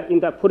belt, in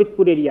the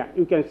Faridpur area,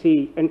 you can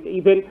see, and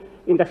even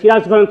in the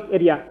Sirajganj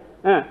area,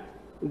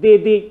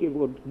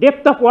 the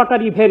depth of water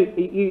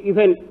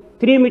even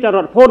 3 meter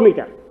or 4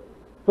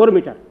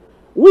 meter.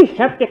 We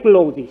have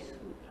technologies,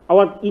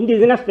 our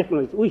indigenous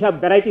technologies. We have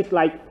varieties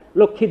like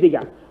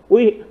Lokhidiga.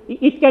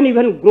 It can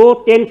even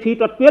grow 10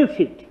 feet or 12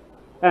 feet.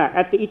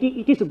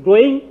 it is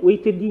growing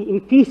with the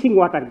increasing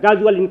water,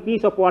 gradual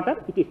increase of water,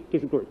 it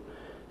is growing.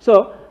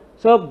 So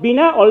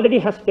Bina already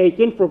has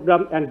taken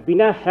program, and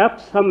Bina have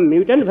some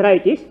mutant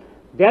varieties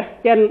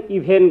that can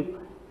even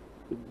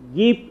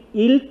give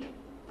yield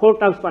 4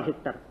 tons per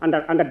hectare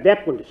under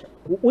that condition.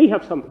 We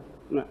have some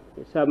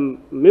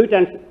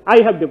mutants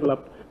I have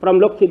developed from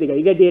Lokhidiga,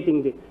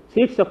 irradiating the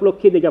seeds of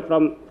Lokhidiga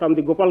from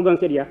the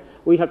Gopalganj area.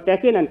 We have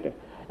taken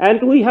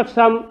and we have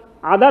some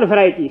other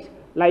varieties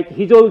like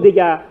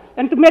Hijoldiga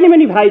and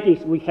many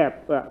varieties we have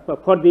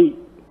for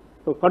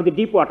the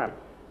deep water.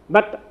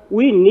 But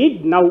we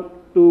need now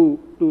to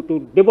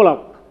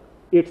develop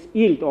its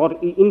yield or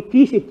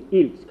increase its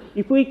yields.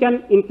 If we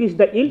can increase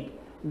the yield,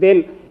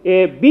 then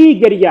a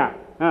big area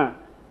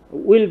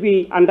will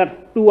be under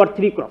 2 or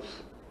 3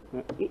 crops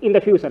in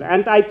the future.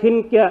 And I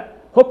think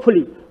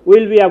hopefully we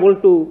will be able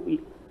to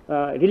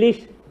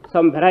release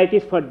some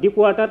varieties for deep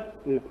water.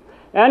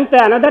 And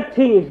another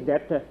thing is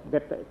that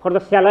for the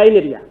saline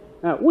area,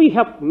 we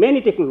have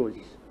many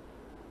technologies.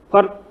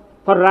 For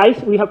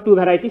rice, we have 2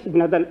 varieties,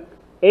 Binadan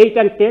 8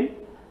 and 10.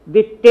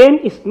 The 10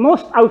 is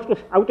most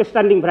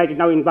outstanding variety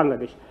now in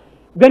Bangladesh.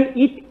 Then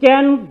it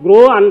can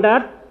grow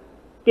under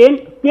 10,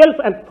 12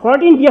 and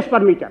 14 days per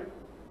meter.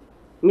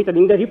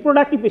 In the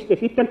reproductive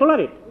stage, it can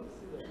tolerate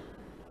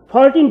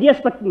 14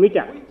 days per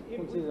meter.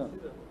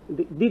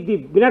 The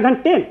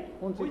Binadan 10.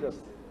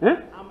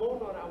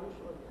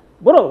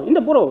 Boro, in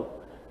the Boro.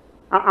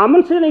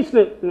 Almond season is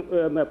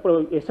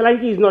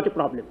salinity is not a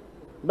problem,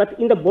 but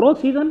in the Boro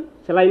season,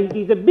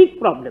 salinity is a big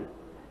problem,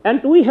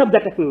 and we have the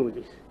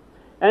technologies.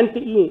 And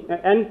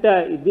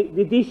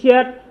this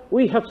year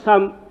we have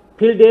some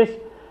field days,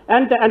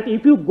 and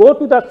if you go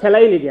to the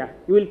saline area,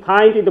 you will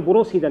find in the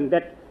Boro season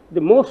that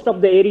the most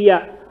of the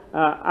area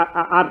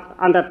are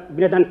under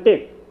Binadan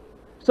 10.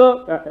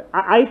 So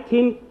I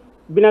think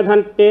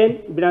Binadan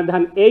 10,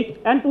 Binadan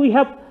 8, and we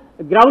have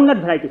groundnut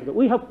varieties.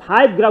 We have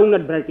 5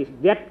 groundnut varieties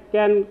that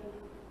can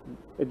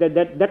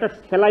that are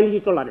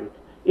salinity tolerant.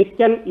 It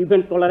can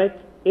even tolerate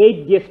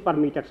 8 days per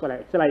meter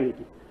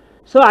salinity.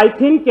 So I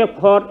think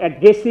for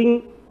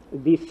addressing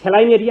the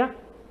saline area,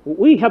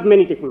 we have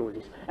many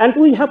technologies, and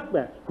we have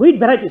wheat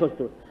varieties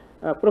also.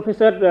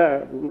 Professor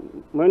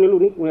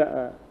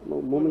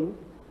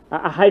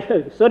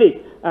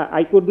sorry,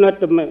 I could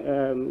not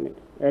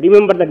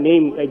remember the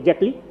name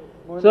exactly.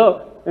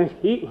 So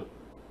he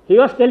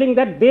was telling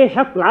that they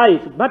have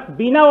lies, but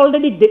Bina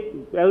already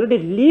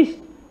released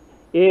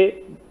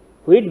a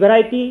wheat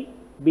variety,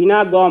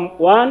 Bina Gom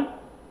 1,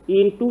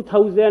 in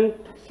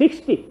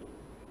 2016.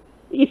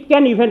 It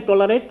can even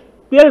tolerate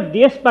 12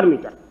 days per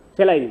meter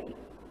salinity.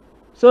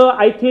 So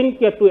I think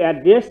to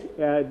address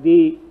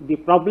the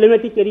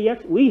problematic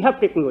areas, we have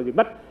technology.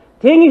 But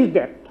thing is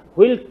that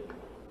we'll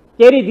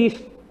carry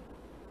this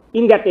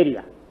in that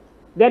area.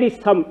 There is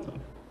some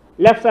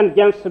lefts and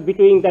jumps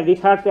between the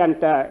research and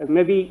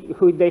maybe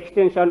with the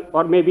extension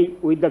or maybe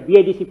with the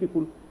BIDC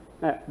people.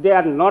 They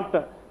are not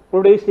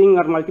producing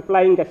or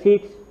multiplying the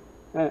seeds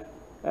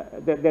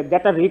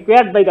that are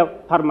required by the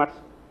farmers.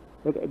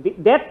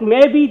 That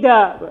may be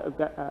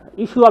the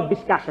issue of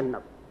discussion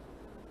now.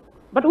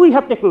 But we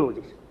have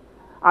technologies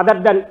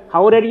other than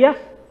our areas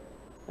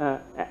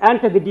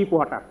and the deep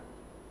water.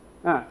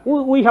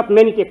 We have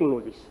many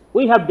technologies.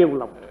 We have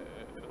developed.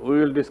 We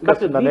will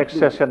discuss in the next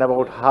session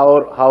about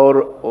how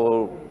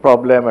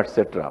problem,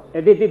 etc.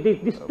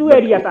 These 2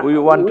 areas. We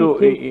want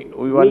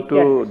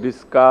to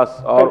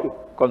discuss or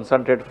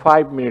concentrate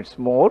 5 minutes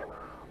more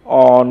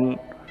on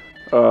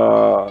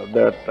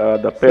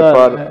the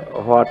paper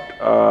what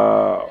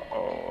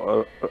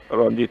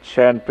Ranjit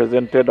Sen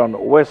presented on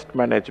waste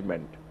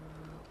management.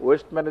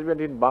 Waste management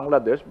in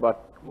Bangladesh,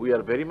 but we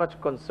are very much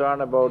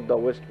concerned about the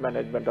waste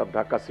management of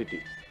Dhaka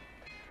city.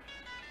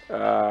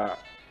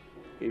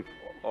 If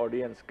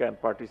audience can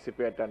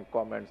participate and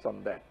comments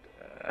on that.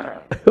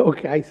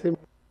 Okay, I see.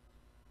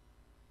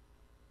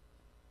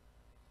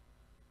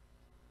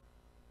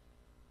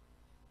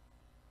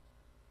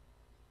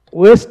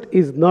 Waste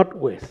is not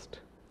waste.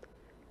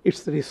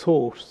 It's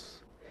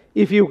resource,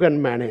 if you can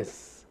manage.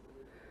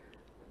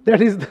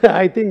 That is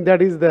I think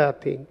that is the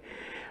thing.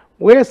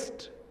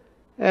 Waste,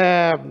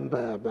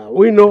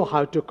 we know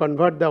how to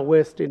convert the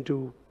waste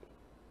into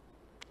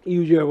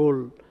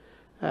usable,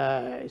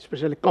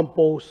 especially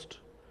compost,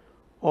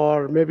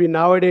 or maybe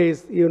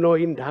nowadays, you know,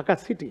 in Dhaka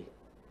city,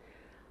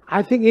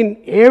 I think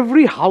in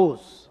every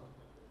house,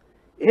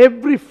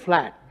 every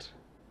flat,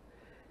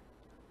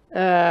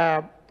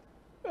 there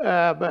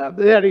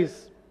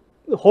is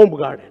home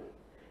garden.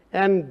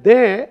 And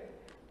they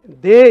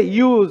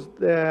use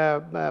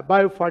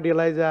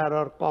biofertilizer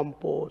or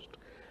compost.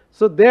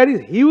 So there is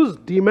huge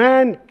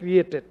demand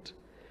created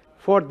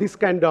for this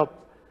kind of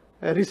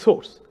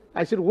resource.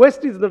 I said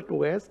waste is not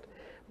waste,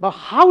 but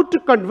how to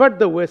convert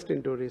the waste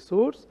into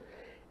resource,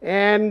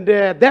 and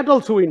that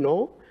also we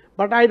know,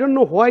 but I don't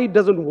know why it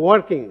doesn't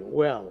working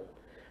well.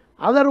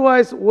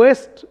 Otherwise,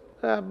 waste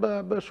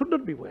should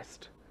not be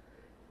waste.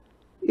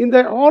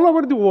 All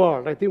over the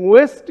world, I think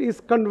waste is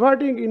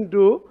converting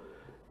into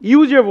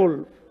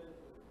usable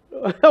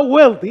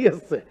wealth,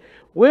 yes.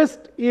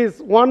 Waste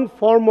is one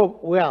form of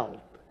wealth.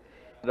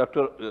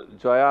 Dr.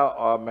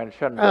 Joya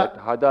mentioned that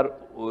other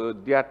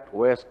that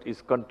waste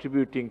is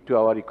contributing to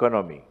our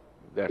economy.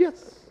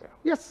 Yes,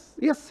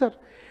 sir.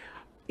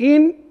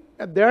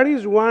 There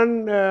is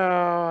one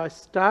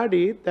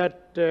study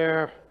that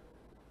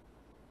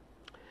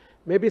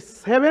maybe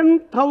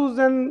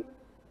 7,000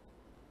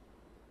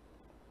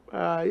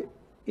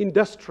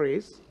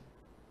 industries,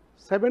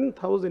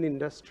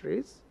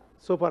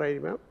 so far I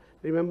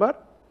remember,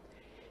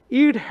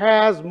 it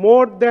has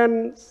more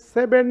than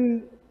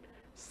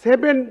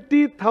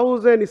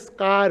 70,000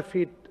 square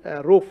feet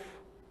roof.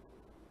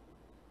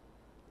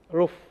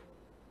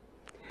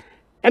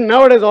 And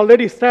nowadays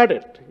already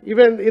started,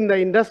 even in the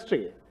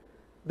industry,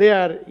 they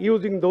are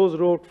using those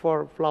roofs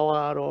for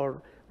flower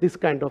or this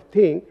kind of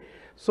thing.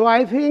 So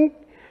I think,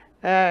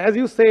 as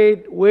you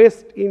said,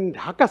 waste in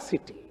Dhaka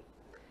city,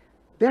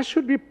 there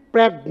should be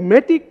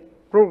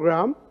pragmatic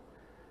program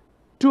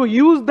to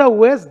use the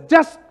waste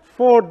just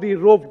for the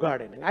roof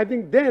gardening. I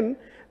think then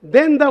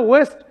the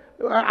waste,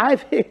 I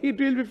think it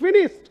will be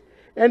finished,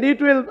 and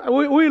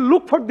we will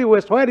look for the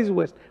waste. Where is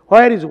waste?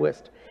 Where is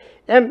waste?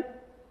 And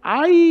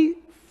I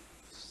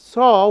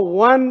saw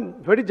one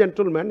very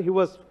gentleman, he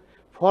was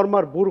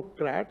former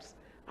bureaucrat.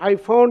 I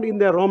found in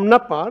the Ramna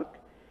Park,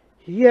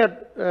 he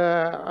had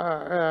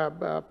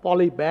a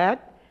poly bag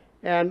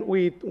and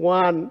with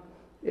one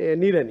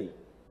nirani,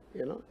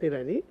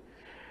 nirani.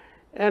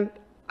 And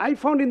I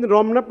found in the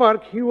Ramna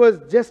Park, he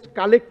was just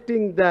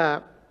collecting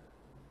the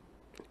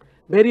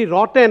very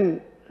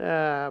rotten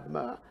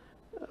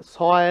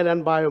soil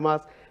and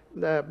biomass.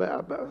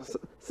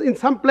 In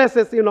some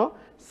places,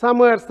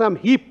 somewhere some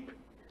heap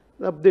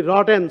of the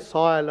rotten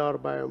soil or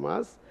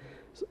biomass.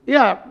 So,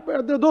 yeah,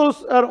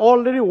 those are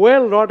already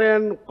well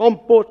rotten,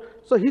 compost.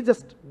 So he's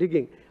just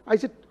digging. I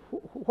said,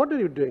 what are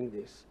you doing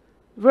this?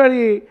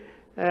 Very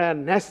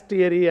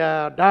nasty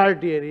area,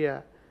 dirty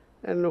area.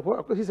 And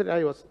he said,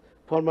 I was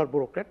former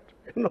bureaucrat.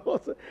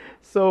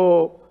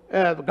 So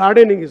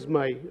gardening is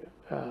my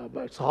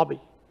hobby.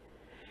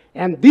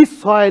 And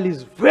this soil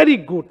is very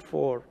good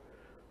for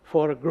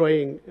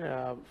growing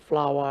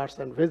flowers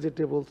and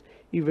vegetables,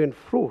 even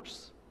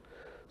fruits.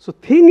 So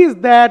thing is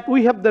that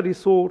we have the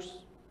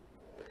resource,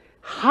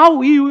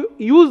 how you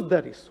use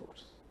the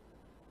resource,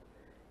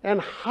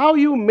 and how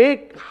you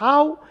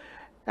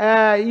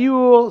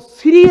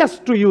serious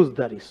to use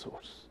the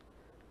resource.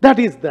 That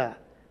is the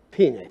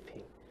thing, I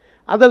think.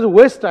 Other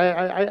waste,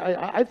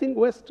 I think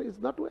waste is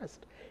not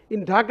waste.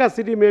 In Dhaka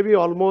city, maybe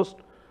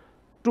almost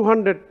 2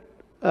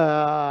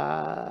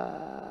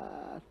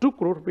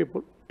 crore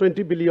people,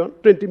 20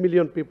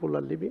 million people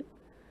are living.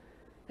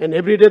 And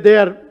every day they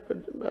are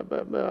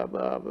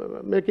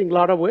making a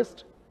lot of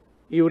waste,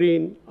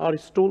 urine or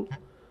stool.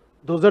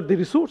 Those are the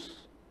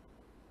resources.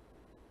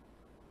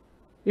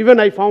 Even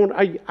I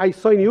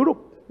saw in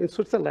Europe, in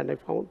Switzerland, I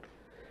found,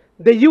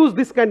 they use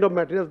this kind of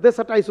materials. They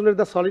start isolate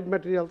the solid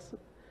materials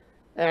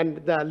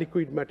and the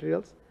liquid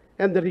materials.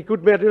 And the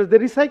liquid materials, they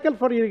recycle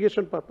for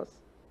irrigation purpose.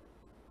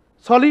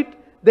 Solid,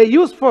 they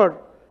use for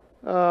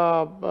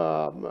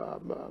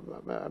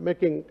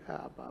making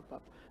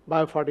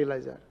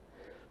biofertilizer.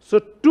 So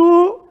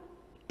 2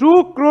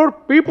 crore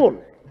people,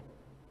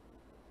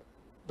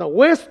 the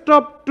waste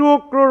of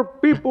 2 crore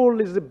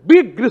people is a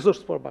big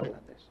resource for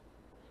Bangladesh.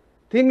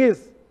 Thing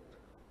is,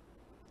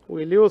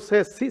 will you say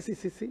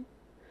CCCC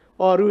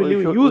or will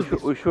you use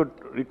this? We should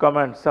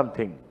recommend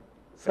something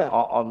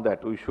on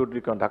that. We should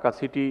recommend. Dhaka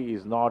city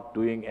is not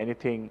doing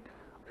anything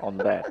on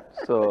that.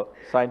 So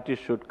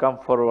scientists should come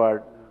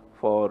forward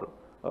for.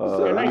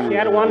 Can I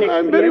share one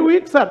experience? I'm very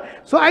weak, sir.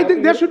 So I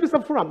think there should be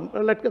some forum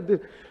like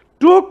this.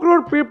 2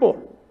 crore people,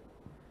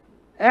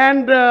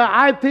 and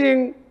I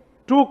think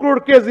 2 crore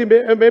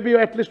kg, maybe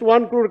at least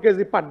 1 crore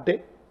kg per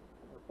day.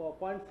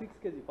 0.6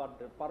 kg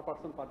per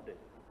person per day.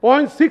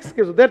 0.6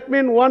 kg. That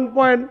means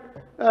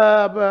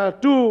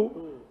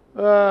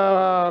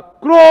 1.2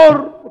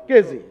 crore kg.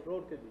 Yes.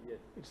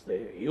 It's the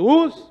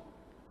use.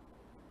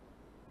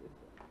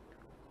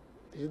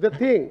 This is the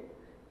thing.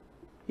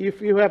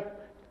 If you have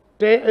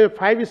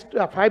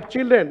 5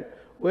 children,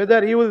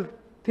 whether you will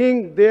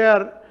think they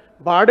are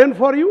burden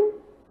for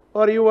you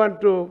or you want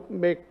to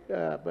make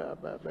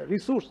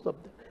resource of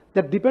them.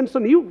 That depends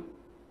on you.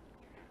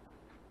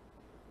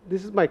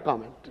 This is my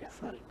comment.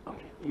 Sorry.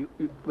 You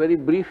very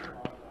brief.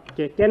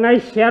 Okay. Can I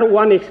share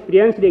one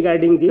experience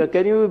regarding this?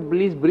 Can you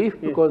please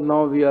brief, because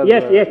now we are...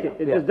 Yes,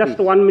 just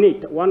please. 1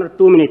 minute, 1 or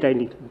 2 minutes I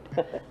need.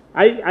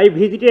 I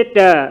visited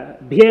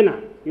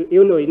Vienna,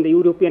 you know, in the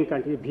European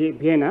country,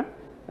 Vienna,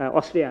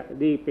 Austria,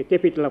 the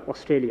capital of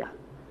Australia.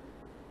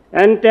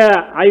 And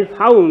I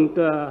found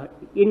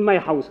in my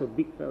house,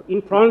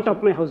 in front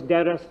of my house,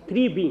 there are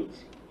 3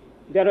 bins.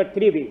 There are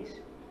 3 bins.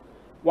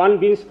 One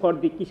bin for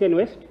the kitchen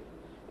waste,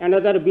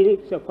 another bin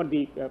for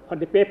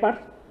the papers,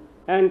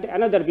 and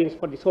another bin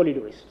for the solid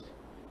waste.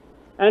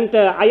 And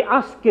I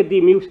asked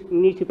the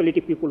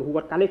municipality people who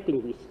were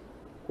collecting this,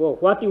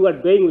 what you are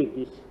doing with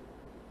this.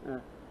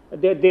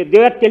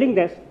 They are telling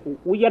us,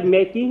 we are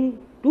making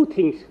 2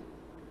 things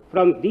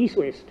from this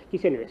waste,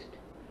 kitchen waste.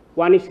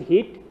 One is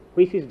heat,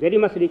 which is very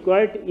much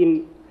required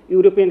in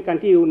European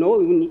country. You know,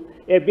 in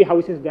every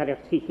house is there a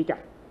heater.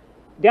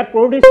 They are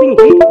producing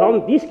heat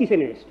from this kitchen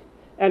waste.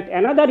 And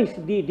another is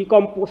the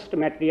decomposed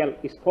material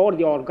is for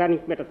the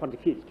organic matter for the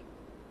field.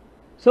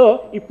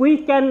 So if we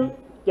can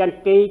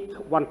take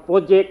one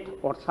project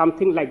or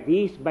something like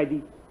this by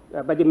the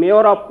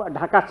mayor of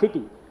Dhaka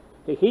city,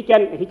 he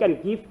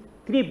can give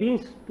 3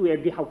 bins to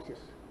every houses.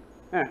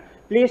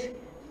 Please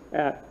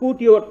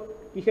put your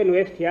kitchen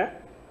waste here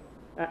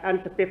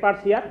and papers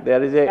here.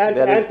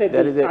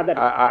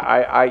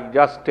 I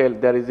just tell,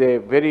 there is a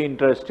very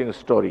interesting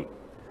story.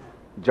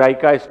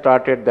 JICA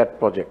started that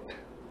project.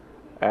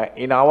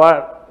 In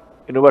our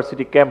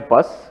university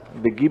campus,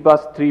 they give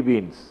us 3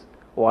 bins,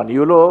 one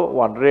yellow,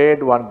 one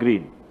red, one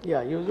green.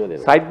 Yeah, usually.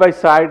 Side by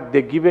side,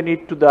 they given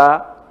it to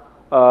the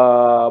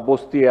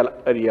Bosti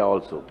area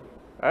also,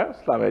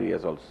 slum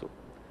areas also.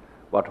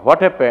 But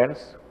what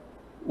happens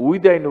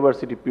with the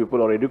university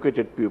people or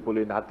educated people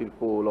in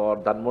Hatirpol or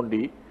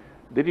Dhanmondi,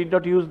 they did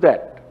not use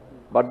that.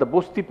 But the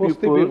Bosti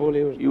people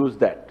use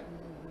that.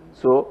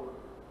 So,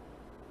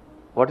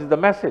 what is the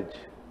message?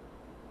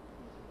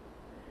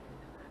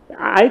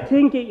 I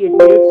think it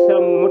needs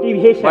some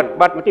motivation.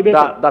 But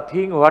the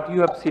thing what you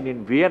have seen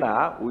in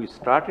Vienna, we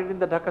started in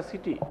the Dhaka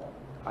city.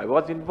 I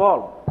was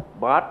involved,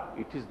 but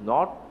it is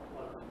not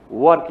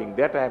working,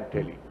 that I am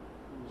telling.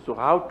 So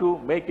how to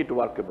make it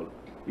workable?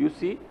 You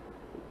see,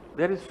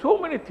 there is so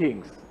many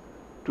things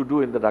to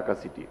do in the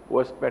Dhaka city.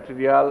 Waste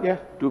material,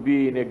 to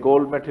be in a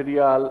gold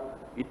material,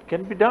 it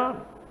can be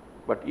done.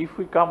 But if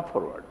we come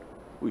forward,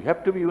 we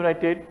have to be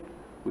united,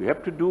 we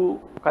have to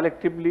do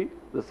collectively,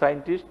 the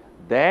scientists,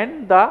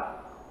 then the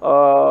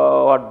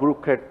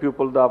bureaucrat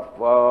people, the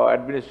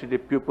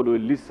administrative people will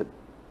listen.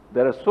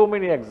 There are so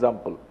many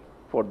examples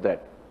for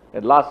that.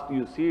 And last,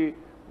 you see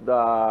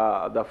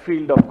the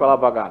field of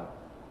Kolabagan.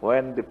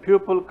 When the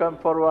people come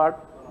forward,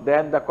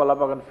 then the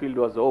Kolabagan field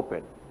was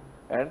open.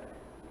 And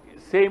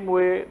same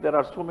way, there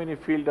are so many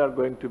fields are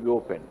going to be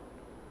open.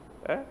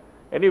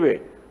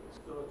 Anyway.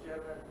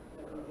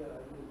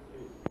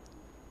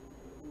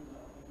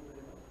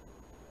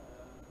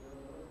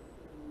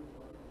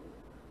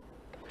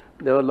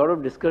 There were a lot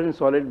of discussion in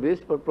solid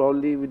waste, but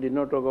probably we did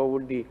not talk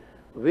about the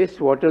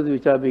waste waters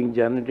which are being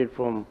generated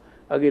from,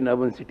 again,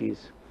 urban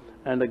cities.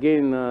 And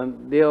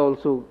again, they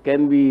also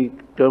can be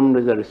termed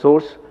as a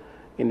resource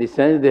in the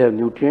sense they have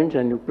nutrients,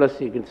 and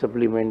plus you can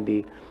supplement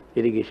the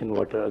irrigation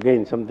water.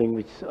 Again, something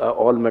which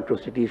all metro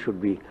cities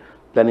should be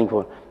planning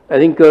for. I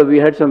think we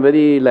had some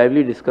very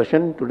lively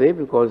discussion today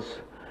because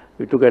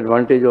we took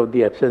advantage of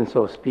the absence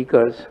of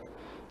speakers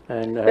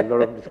and had a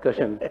lot of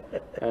discussion.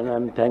 And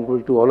I'm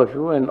thankful to all of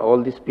you and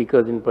all the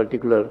speakers in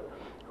particular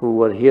who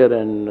were here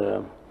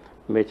and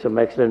made some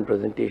excellent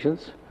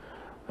presentations.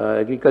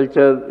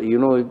 Agriculture, you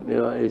know,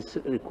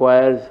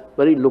 requires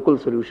very local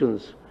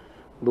solutions,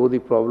 though the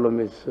problem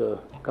is,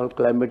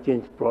 climate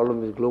change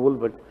problem is global,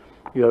 but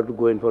you have to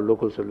go in for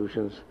local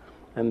solutions.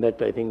 And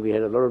that, I think we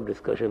had a lot of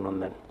discussion on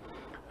that.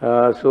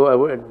 So I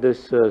would, at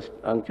this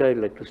juncture, I'd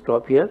like to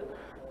stop here.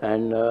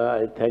 And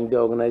I thank the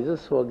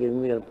organizers for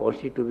giving me an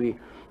opportunity to be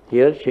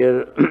here,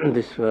 share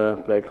this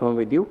platform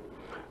with you.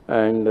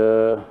 And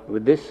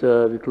with this,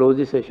 we close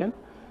the session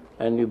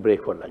and we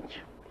break for lunch.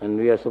 And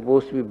we are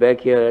supposed to be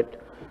back here at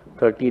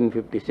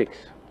 13:56.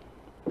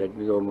 That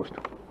is almost.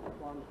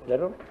 Is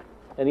that all?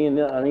 Any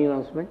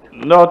announcement?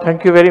 No,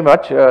 thank you very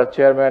much,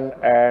 Chairman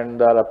and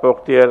the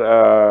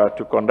Rapporteur,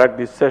 to conduct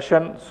this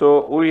session.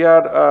 So we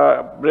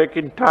are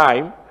breaking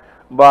time,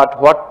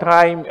 but what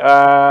time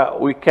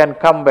we can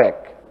come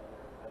back?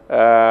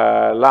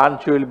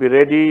 Lunch will be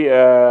ready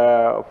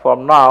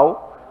from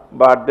now,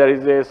 but there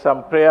is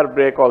some prayer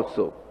break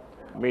also.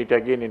 Meet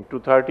again in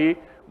 2:30,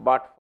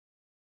 but